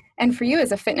 And for you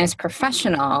as a fitness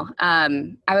professional,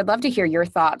 I would love to hear your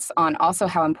thoughts on also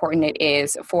how important it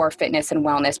is for fitness and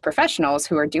wellness professionals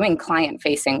who are doing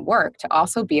client-facing work to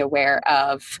also be aware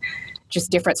of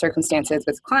just different circumstances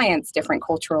with clients, different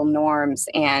cultural norms,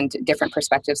 and different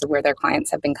perspectives of where their clients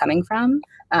have been coming from.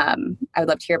 I would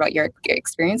love to hear about your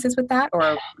experiences with that,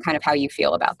 or kind of how you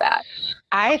feel about that.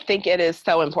 I think it is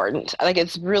so important. Like,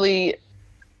 it's really...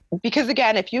 Because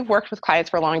again, if you've worked with clients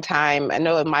for a long time, I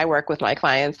know in my work with my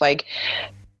clients, like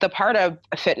the part of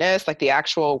fitness, like the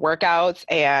actual workouts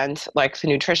and like the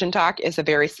nutrition talk is a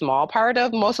very small part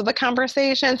of most of the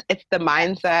conversations. It's the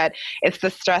mindset, it's the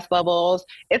stress levels,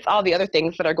 it's all the other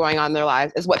things that are going on in their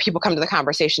lives is what people come to the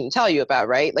conversation and tell you about,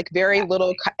 right? Like very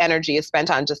little energy is spent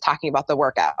on just talking about the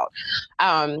workout.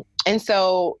 And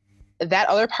so that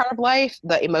other part of life,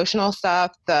 the emotional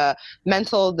stuff, the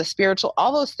mental, the spiritual,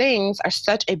 all those things are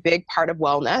such a big part of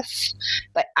wellness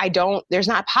that there's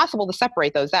not possible to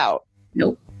separate those out.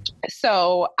 Nope.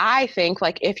 So I think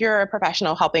like if you're a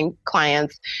professional helping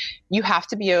clients, you have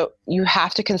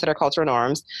to consider cultural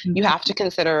norms. You have to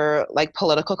consider like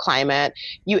political climate.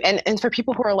 And for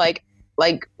people who are like,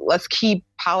 let's keep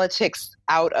politics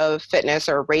out of fitness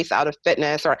or race out of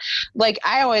fitness, or like,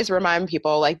 I always remind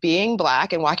people, like, being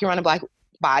Black and walking around a Black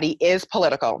body is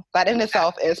political. That in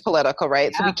itself is political, right?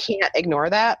 Yeah. So we can't ignore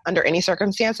that under any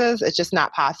circumstances. It's just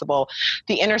not possible.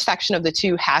 The intersection of the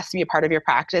two has to be a part of your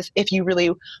practice. If you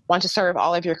really want to serve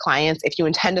all of your clients, if you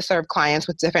intend to serve clients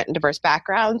with different and diverse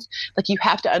backgrounds, like, you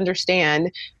have to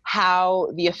understand how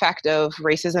the effect of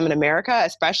racism in America,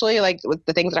 especially like with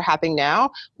the things that are happening now,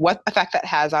 what effect that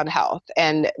has on health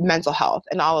and mental health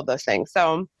and all of those things.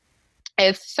 So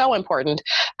it's so important.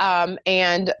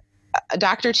 And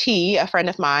Dr. T, a friend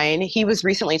of mine, he was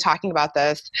recently talking about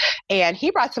this, and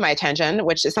he brought to my attention,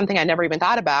 which is something I never even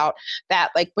thought about, that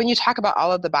like when you talk about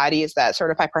all of the bodies that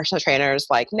certify personal trainers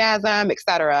like NASM, et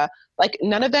cetera, like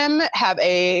none of them have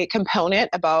a component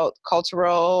about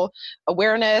cultural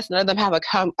awareness. None of them have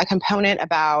a component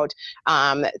about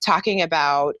talking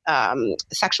about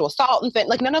sexual assault and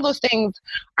like none of those things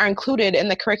are included in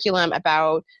the curriculum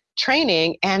about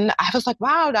training. And I was like,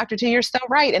 wow, Dr. T, you're so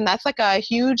right. And that's like a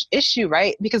huge issue,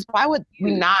 right? Because why would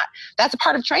we not? That's a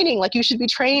part of training. Like, you should be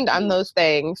trained on those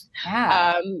things.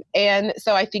 Yeah. And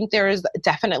so I think there is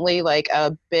definitely like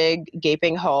a big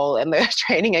gaping hole in the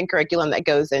training and curriculum that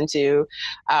goes into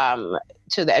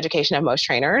to the education of most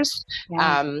trainers.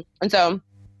 Yeah. And so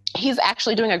he's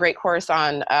actually doing a great course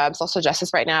on social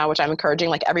justice right now, which I'm encouraging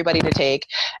like everybody to take,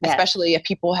 especially if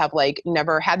people have like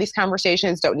never had these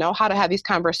conversations, don't know how to have these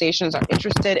conversations, are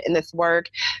interested in this work.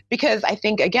 Because I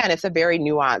think, again, it's a very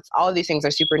nuanced, all of these things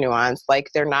are super nuanced.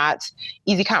 Like they're not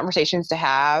easy conversations to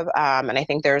have. And I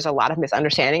think there's a lot of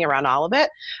misunderstanding around all of it.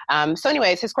 So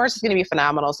anyways, his course is going to be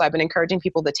phenomenal. So I've been encouraging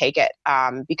people to take it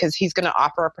because he's going to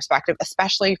offer a perspective,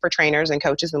 especially for trainers and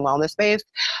coaches in wellness space,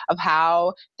 of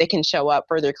how they can show up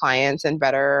for their clients and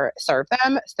better serve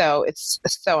them. So it's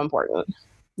so important.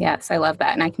 Yes, I love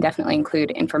that. And I can definitely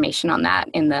include information on that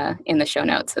in the show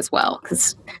notes as well,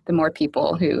 because the more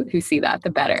people who see that, the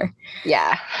better.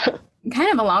 Yeah.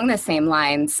 Kind of along the same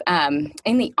lines,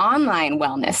 in the online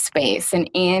wellness space and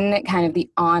in kind of the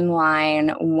online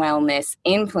wellness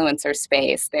influencer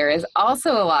space, there is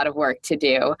also a lot of work to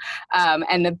do.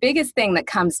 And the biggest thing that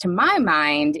comes to my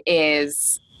mind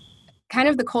is kind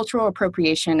of the cultural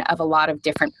appropriation of a lot of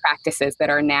different practices that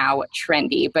are now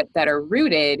trendy, but that are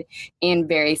rooted in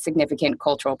very significant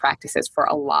cultural practices for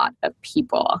a lot of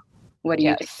people. What do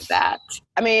you think of that?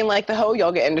 I mean, like the whole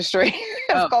yoga industry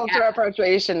is cultural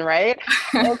appropriation, right?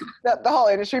 the whole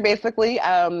industry, basically.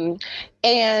 And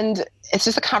it's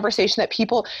just a conversation that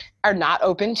people are not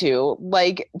open to.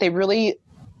 Like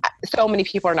so many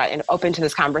people are not open to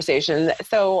this conversation.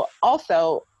 So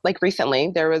also, like recently,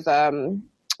 there was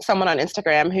someone on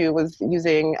Instagram who was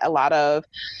using a lot of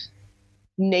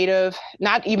native,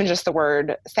 not even just the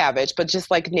word savage, but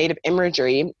just like native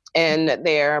imagery in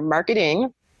their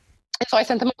marketing. And so I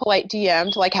sent them a polite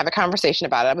DM to like have a conversation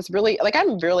about it. I was really like,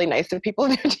 I'm really nice to people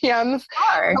in their DMs.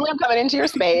 I'm coming into your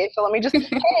space. So let me just,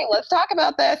 hey, let's talk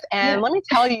about this. And let me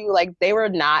tell you, like, they were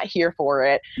not here for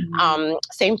it.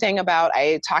 Same thing about,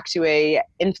 I talked to a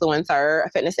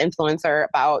fitness influencer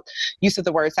about use of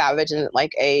the word savage in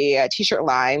like a t-shirt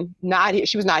line.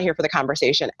 She was not here for the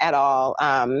conversation at all.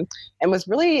 And was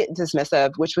really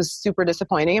dismissive, which was super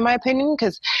disappointing in my opinion,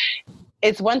 because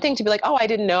it's one thing to be like, oh, I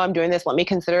didn't know I'm doing this, let me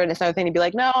consider it. And it's another thing to be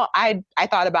like, no, I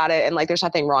thought about it and like, there's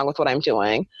nothing wrong with what I'm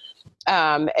doing.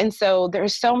 And so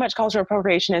there's so much cultural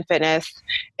appropriation in fitness.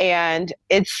 And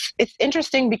it's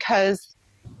interesting because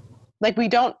like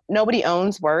nobody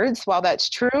owns words. While that's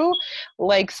true,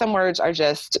 like some words are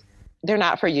just, they're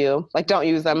not for you. Like don't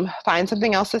use them, find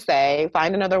something else to say,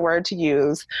 find another word to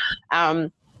use.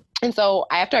 And so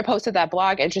after I posted that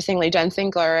blog, interestingly, Jen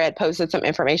Sinkler had posted some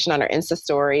information on her Insta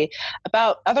story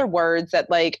about other words that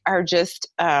like are just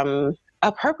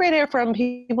appropriated from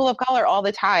people of color all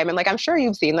the time. And like, I'm sure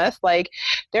you've seen this, like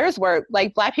there's word,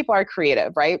 like Black people are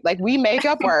creative, right? Like we make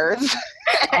up words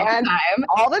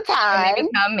all the time. And they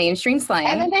become mainstream slang.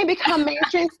 And then they become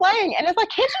mainstream slang. And it's like,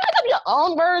 can't you make up your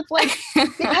own words? Like,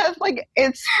 because like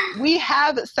we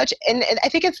have such, and I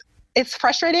think it's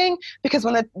frustrating because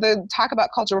when the talk about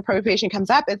cultural appropriation comes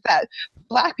up, it's that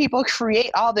Black people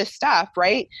create all this stuff,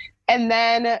 right? And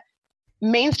then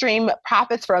mainstream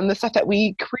profits from the stuff that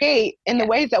we create in the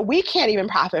ways that we can't even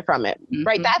profit from it,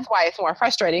 right? That's why it's more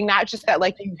frustrating, not just that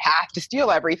like you have to steal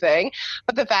everything,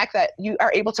 but the fact that you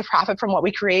are able to profit from what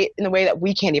we create in the way that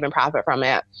we can't even profit from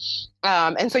it.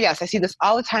 And so, yes, I see this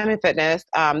all the time in fitness.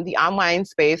 The online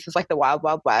space is like the wild,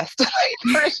 wild west.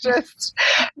 Like,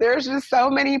 there's just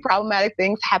so many problematic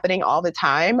things happening all the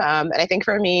time. And I think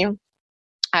for me,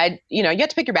 you have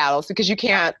to pick your battles because you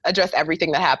can't address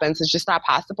everything that happens. It's just not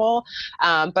possible.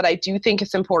 But I do think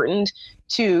it's important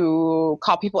to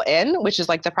call people in, which is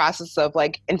like the process of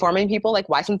like informing people, like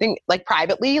why something, like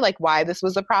privately, like why this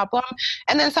was a problem.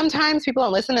 And then sometimes people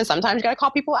don't listen and sometimes you got to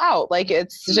call people out. Like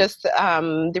it's just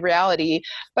the reality.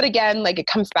 But again, like it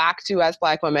comes back to, as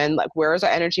Black women, like where is our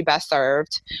energy best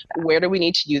served? Where do we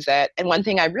need to use it? And one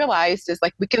thing I realized is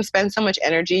like we can spend so much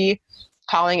energy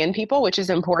calling in people, which is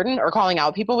important, or calling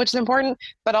out people, which is important,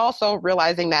 but also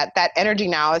realizing that that energy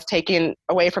now is taken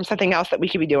away from something else that we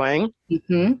could be doing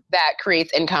that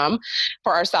creates income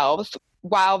for ourselves,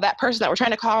 while that person that we're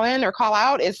trying to call in or call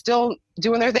out is still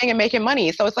doing their thing and making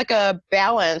money. So it's like a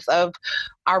balance of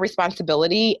our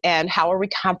responsibility and how are we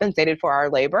compensated for our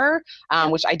labor,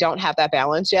 which I don't have that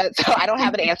balance yet. So I don't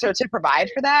have an answer to provide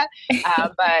for that.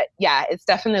 But yeah, it's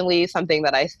definitely something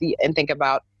that I see and think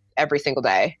about every single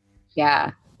day.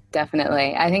 Yeah,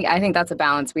 definitely. I think that's a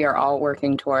balance we are all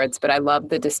working towards, but I love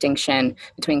the distinction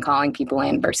between calling people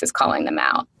in versus calling them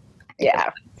out.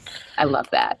 Yeah. I love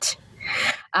that.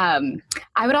 I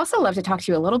would also love to talk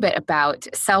to you a little bit about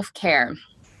self-care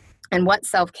and what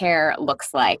self-care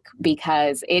looks like,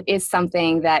 because it is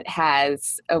something that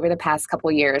has, over the past couple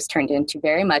of years, turned into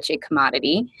very much a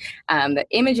commodity. The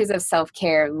images of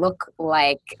self-care look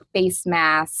like face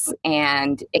masks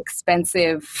and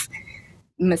expensive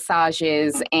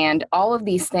massages and all of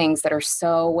these things that are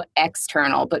so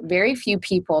external, but very few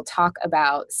people talk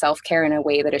about self-care in a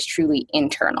way that is truly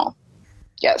internal.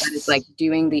 Yes. That is like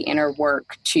doing the inner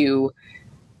work to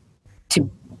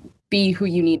be who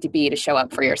you need to be to show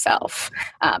up for yourself.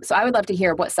 So I would love to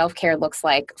hear what self-care looks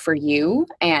like for you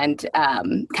and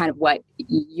kind of what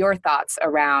your thoughts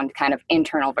around kind of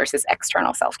internal versus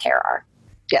external self-care are.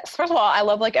 Yes. First of all, I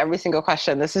love like every single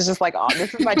question. This is just like,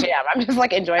 this is my jam. I'm just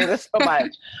like enjoying this so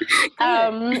much.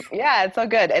 Yeah, it's so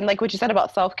good. And like what you said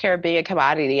about self-care being a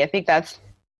commodity, I think that's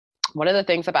one of the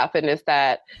things about fitness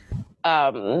that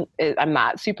I'm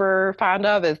not super fond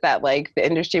of, is that like the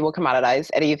industry will commoditize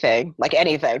anything, like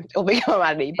anything will be a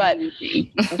commodity. But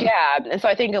yeah. And so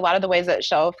I think a lot of the ways that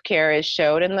self-care is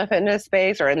showed in the fitness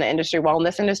space or in the industry,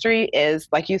 wellness industry, is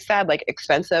like you said, like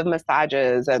expensive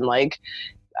massages and like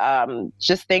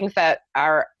just things that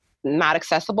are not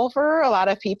accessible for a lot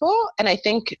of people. And I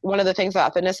think one of the things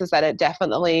about fitness is that it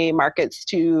definitely markets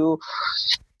to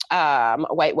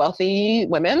white, wealthy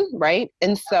women, right?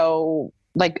 And so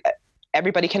like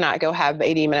everybody cannot go have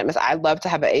 80-minute massage. I'd love to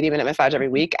have an 80-minute massage every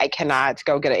week. I cannot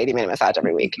go get an 80-minute massage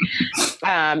every week.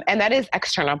 And that is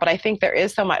external, but I think there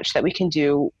is so much that we can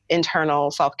do internal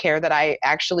self-care that I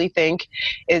actually think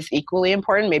is equally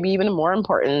important, maybe even more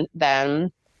important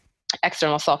than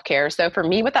external self-care. So for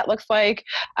me, what that looks like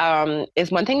is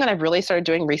one thing that I've really started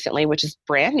doing recently, which is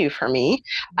brand new for me.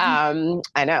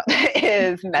 I know,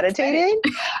 is meditating.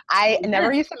 I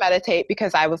never used to meditate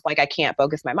because I was like, I can't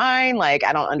focus my mind. Like,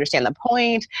 I don't understand the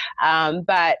point.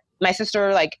 But my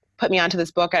sister like put me onto this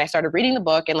book and I started reading the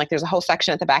book, and like there's a whole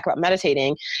section at the back about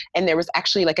meditating, and there was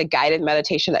actually like a guided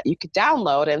meditation that you could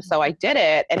download. And so I did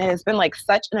it, and it has been like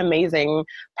such an amazing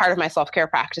part of my self-care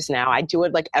practice now. I do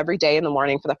it like every day in the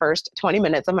morning for the first 20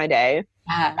 minutes of my day.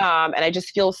 And I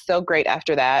just feel so great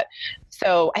after that.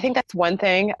 So I think that's one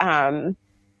thing.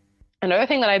 Another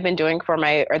thing that I've been doing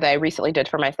that I recently did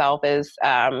for myself is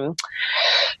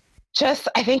just,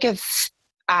 I think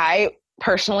I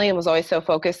personally was always so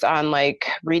focused on like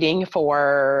reading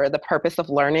for the purpose of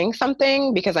learning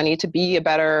something, because I need to be a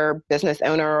better business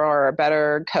owner or a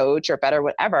better coach or better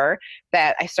whatever,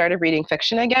 that I started reading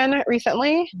fiction again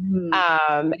recently.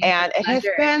 And it has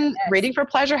been, reading for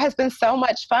pleasure has been so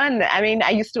much fun. I mean,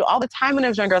 I used to all the time when I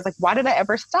was younger. I was like, why did I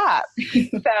ever stop?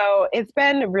 So it's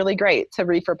been really great to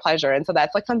read for pleasure. And so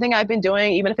that's like something I've been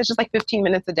doing, even if it's just like 15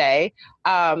 minutes a day,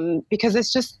 because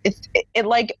it's just, it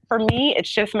like, for me,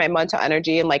 it's just my mental energy.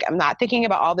 And like, I'm not thinking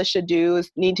about all the should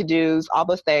do's, need to do's, all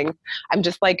those things. I'm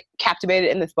just like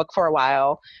captivated in this book for a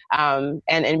while, and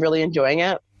really enjoying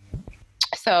it.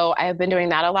 So I have been doing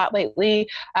that a lot lately.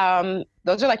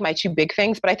 Those are like my two big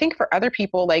things. But I think for other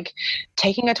people, like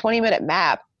taking a 20-minute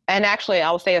nap. And actually,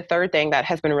 I'll say a third thing that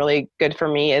has been really good for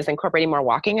me is incorporating more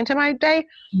walking into my day.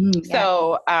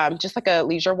 So just like a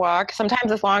leisure walk.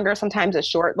 Sometimes it's longer, sometimes it's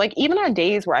short. Like even on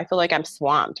days where I feel like I'm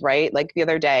swamped, right? Like the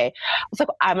other day, I was like,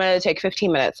 I'm going to take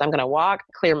 15 minutes. I'm going to walk,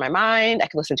 clear my mind. I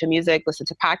can listen to music, listen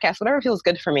to podcasts, whatever feels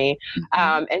good for me.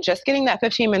 And just getting that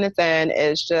 15 minutes in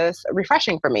is just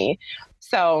refreshing for me.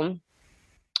 So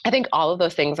I think all of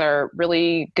those things are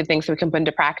really good things that we can put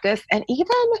into practice. And even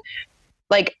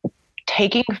like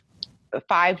taking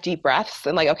 5 deep breaths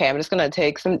and like, okay, I'm just going to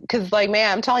take some, cause like, man,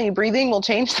 I'm telling you, breathing will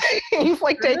change things.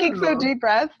 Like taking some deep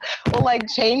breaths will like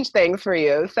change things for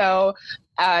you. So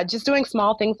just doing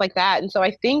small things like that. And so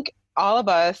I think all of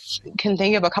us can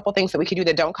think of a couple things that we could do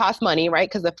that don't cost money, right?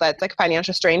 Because if that's like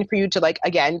financial strain for you to like,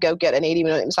 again, go get an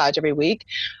 80-minute massage every week,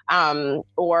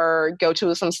 or go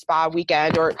to some spa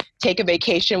weekend or take a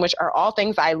vacation, which are all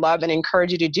things I love and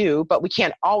encourage you to do, but we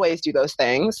can't always do those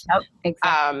things. Yep,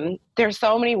 exactly. There's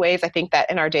so many ways I think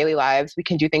that in our daily lives, we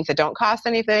can do things that don't cost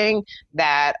anything,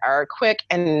 that are quick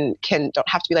and don't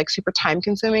have to be like super time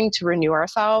consuming to renew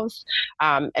ourselves,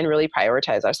 and really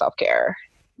prioritize our self-care.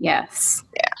 Yes.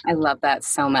 Yeah. I love that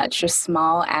so much. Just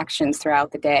small actions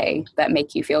throughout the day that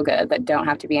make you feel good, that don't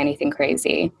have to be anything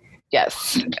crazy.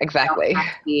 Yes, exactly. Don't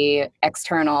have to be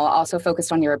external, also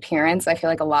focused on your appearance. I feel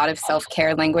like a lot of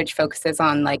self-care language focuses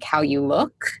on like how you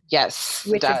look. Yes,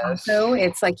 which is also,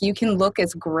 it's like you can look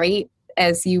as great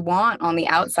as you want on the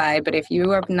outside, but if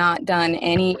you have not done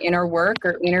any inner work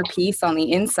or inner peace on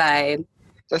the inside,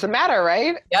 doesn't matter,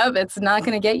 right? Yep, it's not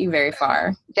going to get you very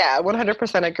far. Yeah,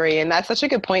 100% agree. And that's such a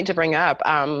good point to bring up.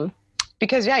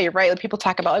 Because yeah, you're right. Like, people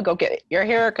talk about like, go get your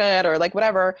haircut or like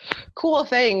whatever cool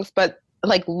things, but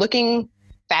like looking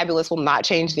fabulous will not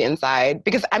change the inside.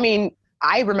 Because I mean,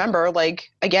 I remember,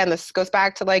 like, again, this goes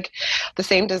back to like the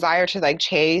same desire to like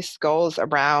chase goals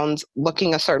around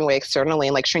looking a certain way externally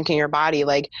and like shrinking your body.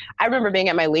 Like, I remember being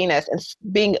at my leanest and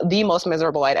being the most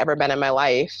miserable I'd ever been in my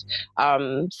life.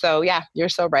 So yeah, you're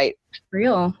so right.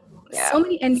 Real. Yeah.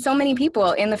 So many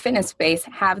people in the fitness space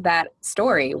have that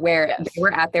story where they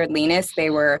were at their leanest, they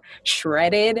were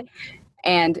shredded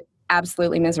and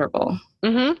absolutely miserable.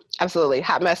 Mm-hmm. Absolutely.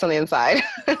 Hot mess on the inside.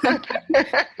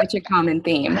 Such a common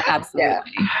theme.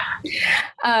 Absolutely.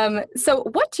 Yeah. So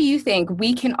what do you think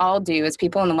we can all do as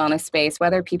people in the wellness space,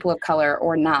 whether people of color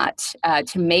or not,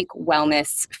 to make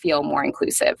wellness feel more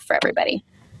inclusive for everybody?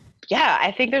 Yeah,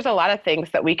 I think there's a lot of things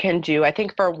that we can do. I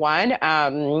think for one,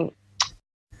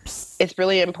 it's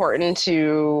really important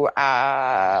to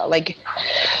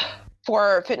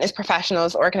for fitness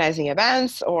professionals organizing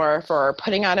events or for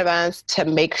putting on events to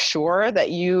make sure that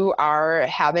you are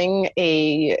having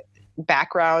a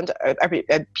background,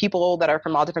 people that are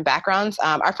from all different backgrounds.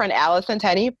 Our friend Allison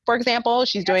Tenney, for example,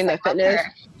 she's doing the fitness.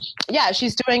 Yeah,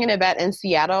 she's doing an event in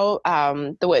Seattle,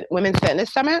 the Women's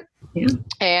Fitness Summit. Yeah.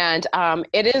 And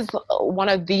it is one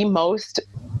of the most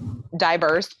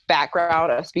diverse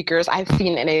background of speakers I've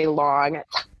seen in a long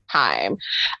time.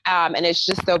 And it's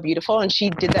just so beautiful. And she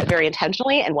did that very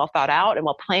intentionally and well thought out and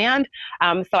well planned.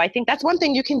 So I think that's one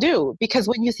thing you can do, because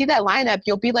when you see that lineup,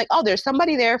 you'll be like, oh, there's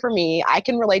somebody there for me. I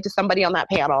can relate to somebody on that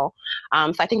panel.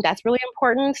 So I think that's really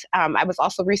important. I was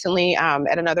also recently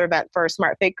at another event for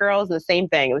Smart Fit Girls, and the same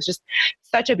thing. It was just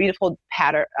such a beautiful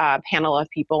panel of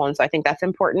people. And so I think that's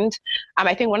important.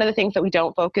 I think one of the things that we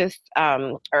don't focus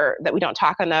or that we don't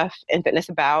talk enough in fitness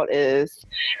about is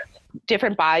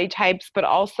different body types, but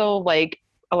also like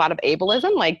a lot of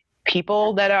ableism, like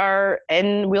people that are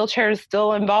in wheelchairs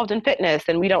still involved in fitness,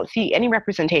 and we don't see any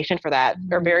representation for that,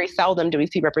 or very seldom do we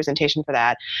see representation for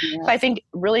that. Yes. So I think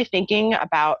really thinking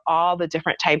about all the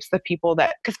different types of people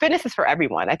because fitness is for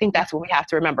everyone. I think that's what we have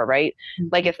to remember, right? Mm-hmm.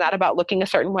 Like, it's not about looking a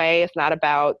certain way. It's not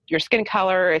about your skin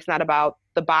color. It's not about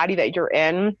the body that you're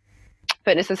in.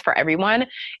 Fitness is for everyone.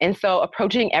 And so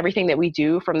approaching everything that we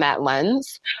do from that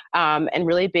lens, and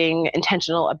really being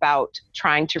intentional about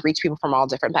trying to reach people from all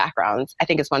different backgrounds, I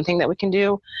think is one thing that we can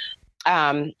do.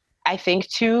 I think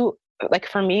too, like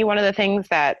for me, one of the things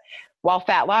that, while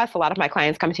fat loss, a lot of my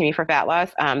clients come to me for fat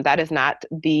loss, that's not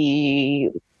the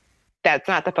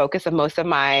focus of most of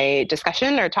my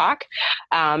discussion or talk,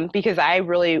 because I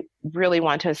really, really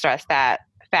want to stress that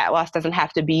fat loss doesn't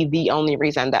have to be the only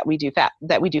reason that we do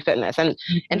fitness. And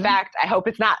in fact, I hope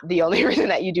it's not the only reason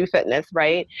that you do fitness,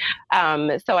 right?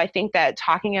 So I think that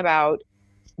talking about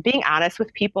being honest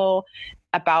with people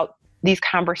about these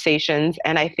conversations,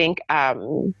 and I think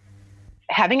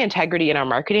having integrity in our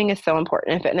marketing is so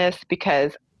important in fitness,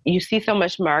 because you see so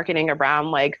much marketing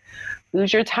around like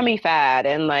lose your tummy fat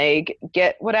and like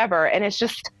get whatever. And it's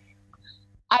just,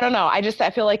 I don't know. I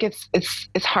feel like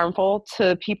it's harmful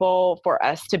to people for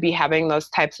us to be having those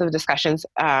types of discussions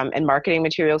and marketing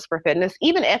materials for fitness,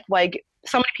 even if like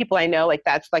so many people I know, like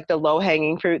that's like the low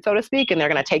hanging fruit, so to speak, and they're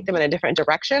going to take them in a different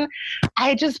direction.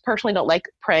 I just personally don't like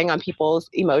preying on people's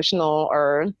emotional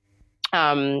or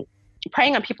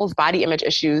preying on people's body image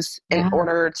issues in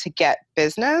order to get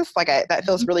business. Like that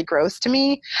feels really gross to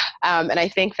me. And I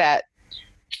think that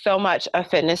so much of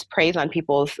fitness preys on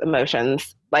people's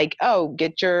emotions, like, oh,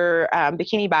 get your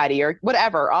bikini body or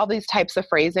whatever. All these types of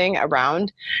phrasing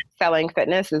around selling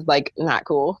fitness is like not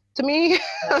cool to me.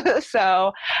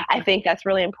 So I think that's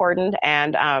really important.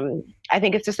 And I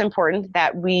think it's just important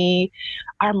that we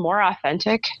are more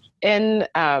authentic in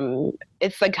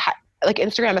it's like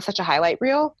Instagram is such a highlight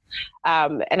reel.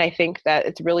 And I think that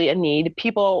it's really a need.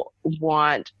 People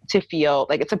want to feel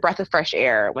like it's a breath of fresh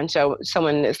air when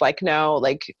someone is like, no,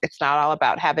 like it's not all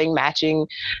about having matching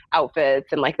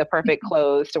outfits and like the perfect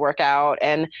clothes to work out.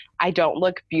 And I don't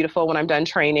look beautiful when I'm done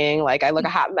training. Like I look a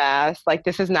hot mess. Like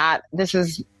this is just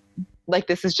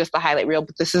the highlight reel,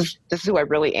 but this is who I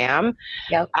really am.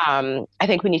 Yep. I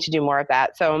think we need to do more of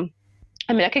that. So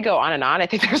I mean, I could go on and on. I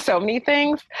think there's so many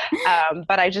things,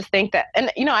 but I just think that,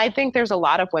 and I think there's a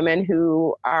lot of women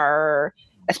who are,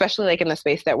 especially like in the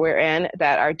space that we're in,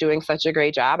 that are doing such a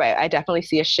great job. I definitely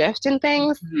see a shift in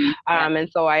things. And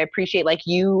so I appreciate like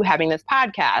you having this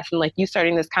podcast and like you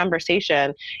starting this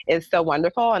conversation is so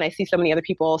wonderful. And I see so many other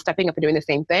people stepping up and doing the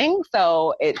same thing.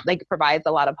 So it like provides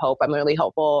a lot of hope. I'm really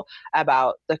hopeful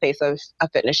about the face of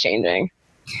fitness changing.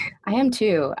 I am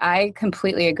too. I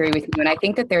completely agree with you. And I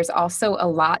think that there's also a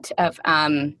lot of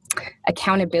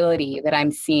accountability that I'm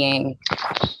seeing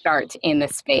start in the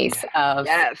space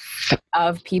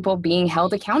of people being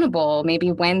held accountable,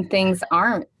 maybe when things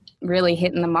aren't really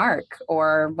hitting the mark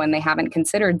or when they haven't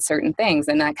considered certain things.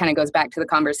 And that kind of goes back to the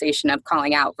conversation of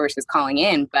calling out versus calling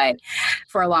in. But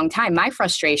for a long time, my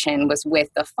frustration was with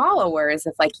the followers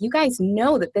of like, you guys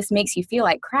know that this makes you feel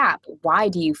like crap. Why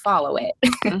do you follow it?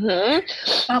 Mm-hmm.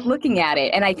 Stop looking at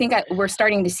it. And I think we're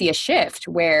starting to see a shift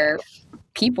where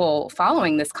people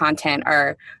following this content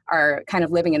are kind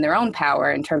of living in their own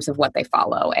power in terms of what they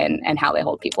follow and how they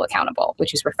hold people accountable,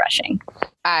 which is refreshing.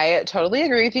 I totally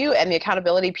agree with you. And the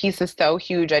accountability piece is so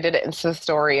huge. I did an Insta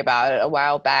story about it a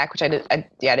while back, which I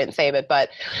didn't save it,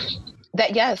 but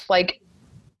that, yes, like,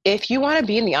 if you want to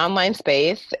be in the online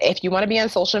space, if you want to be on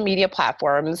social media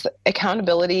platforms,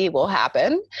 accountability will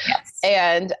happen. Yes.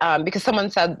 And because someone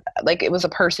said, like, it was a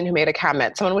person who made a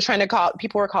comment. Someone was trying to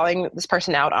people were calling this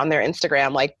person out on their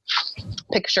Instagram, like,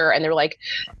 picture. And they were like,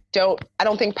 I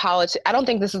don't think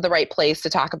this is the right place to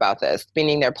talk about this,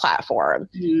 meaning their platform.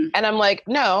 Mm-hmm. And I'm like,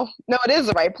 no, it is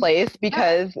the right place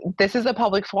because this is a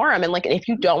public forum. And like, if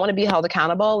you don't want to be held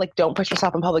accountable, like, don't put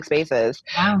yourself in public spaces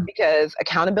because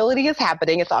accountability is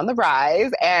happening. It's on the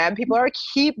rise and people are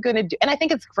going to do, and I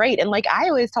think it's great. And like, I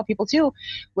always tell people too,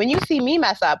 when you see me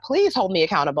mess up, please hold me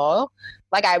accountable.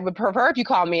 Like, I would prefer if you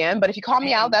call me in, but if you call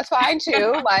me out, that's fine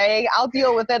too. Like, I'll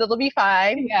deal with it. It'll be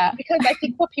fine. Yeah. Because I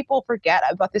think what people forget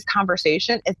about this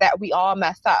conversation is that we all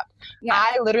mess up. Yeah.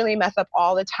 I literally mess up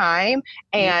all the time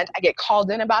and I get called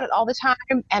in about it all the time.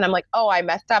 And I'm like, oh, I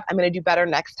messed up. I'm going to do better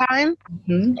next time.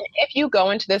 Mm-hmm. If you go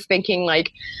into this thinking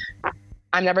like,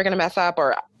 I'm never going to mess up,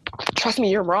 or trust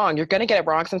me, you're wrong. You're going to get it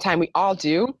wrong sometime. We all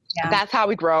do. Yeah. That's how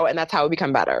we grow and that's how we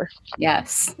become better.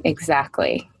 Yes,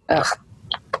 exactly. Ugh.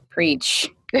 Preach.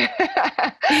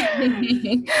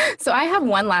 So I have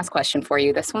one last question for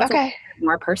you. This one's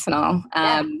more personal.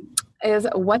 Is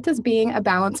what does being a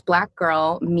balanced Black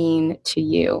girl mean to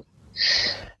you?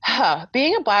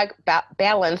 Being a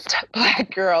balanced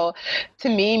Black girl to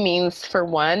me means, for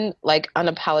one, like,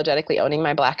 unapologetically owning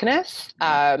my Blackness,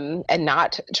 and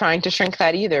not trying to shrink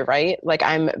that either, right? Like,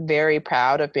 I'm very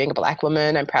proud of being a Black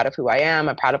woman. I'm proud of who I am.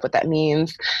 I'm proud of what that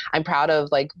means. I'm proud of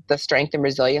like the strength and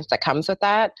resilience that comes with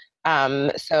that.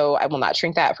 So I will not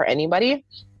shrink that for anybody.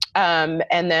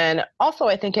 And then also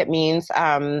I think it means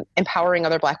empowering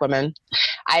other Black women.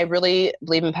 I really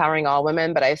believe empowering all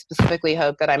women, but I specifically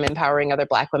hope that I'm empowering other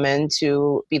Black women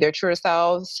to be their truer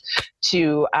selves,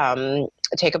 to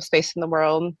take up space in the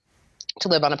world, to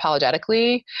live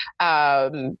unapologetically.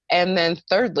 And then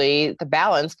thirdly, the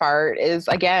balance part is,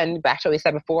 again, back to what we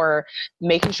said before,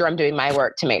 making sure I'm doing my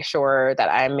work to make sure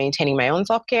that I'm maintaining my own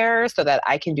self-care so that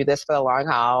I can do this for the long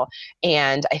haul.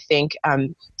 And I think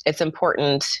it's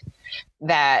important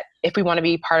that if we want to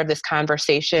be part of this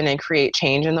conversation and create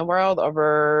change in the world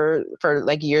for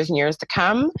like years and years to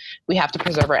come, we have to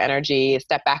preserve our energy,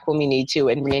 step back when we need to,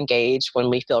 and re-engage when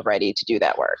we feel ready to do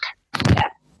that work.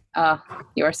 Yeah.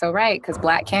 You are so right, because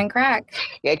Black can crack.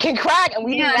 It can crack, and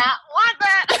we do not want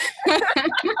that.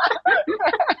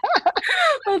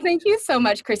 Well, thank you so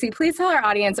much, Chrissy. Please tell our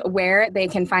audience where they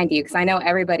can find you, because I know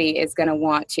everybody is going to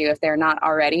want to. If they're not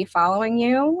already following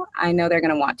you, I know they're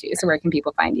going to want to. So where can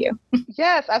people find you?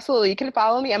 Yes, absolutely. You can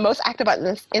follow me. I'm most active on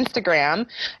Instagram.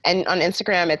 And on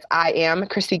Instagram, it's I am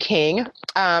Chrissy King.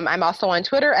 I'm also on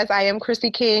Twitter as I am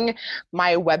Chrissy King.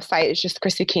 My website is just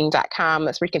chrissyking.com.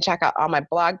 That's where you can check out all my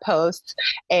blog posts.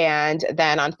 And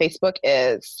then on Facebook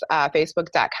is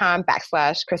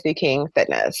facebook.com/Chrissy King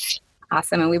Fitness.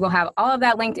 Awesome. And we will have all of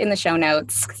that linked in the show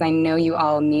notes, because I know you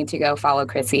all need to go follow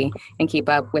Chrissy and keep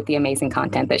up with the amazing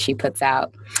content that she puts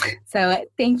out. So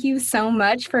thank you so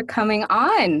much for coming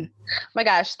on. My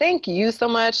gosh, thank you so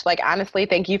much. Like, honestly,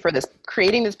 thank you for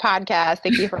creating this podcast.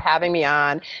 Thank you for having me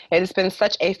on. It has been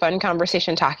such a fun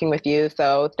conversation talking with you.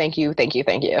 So thank you, thank you,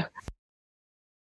 thank you.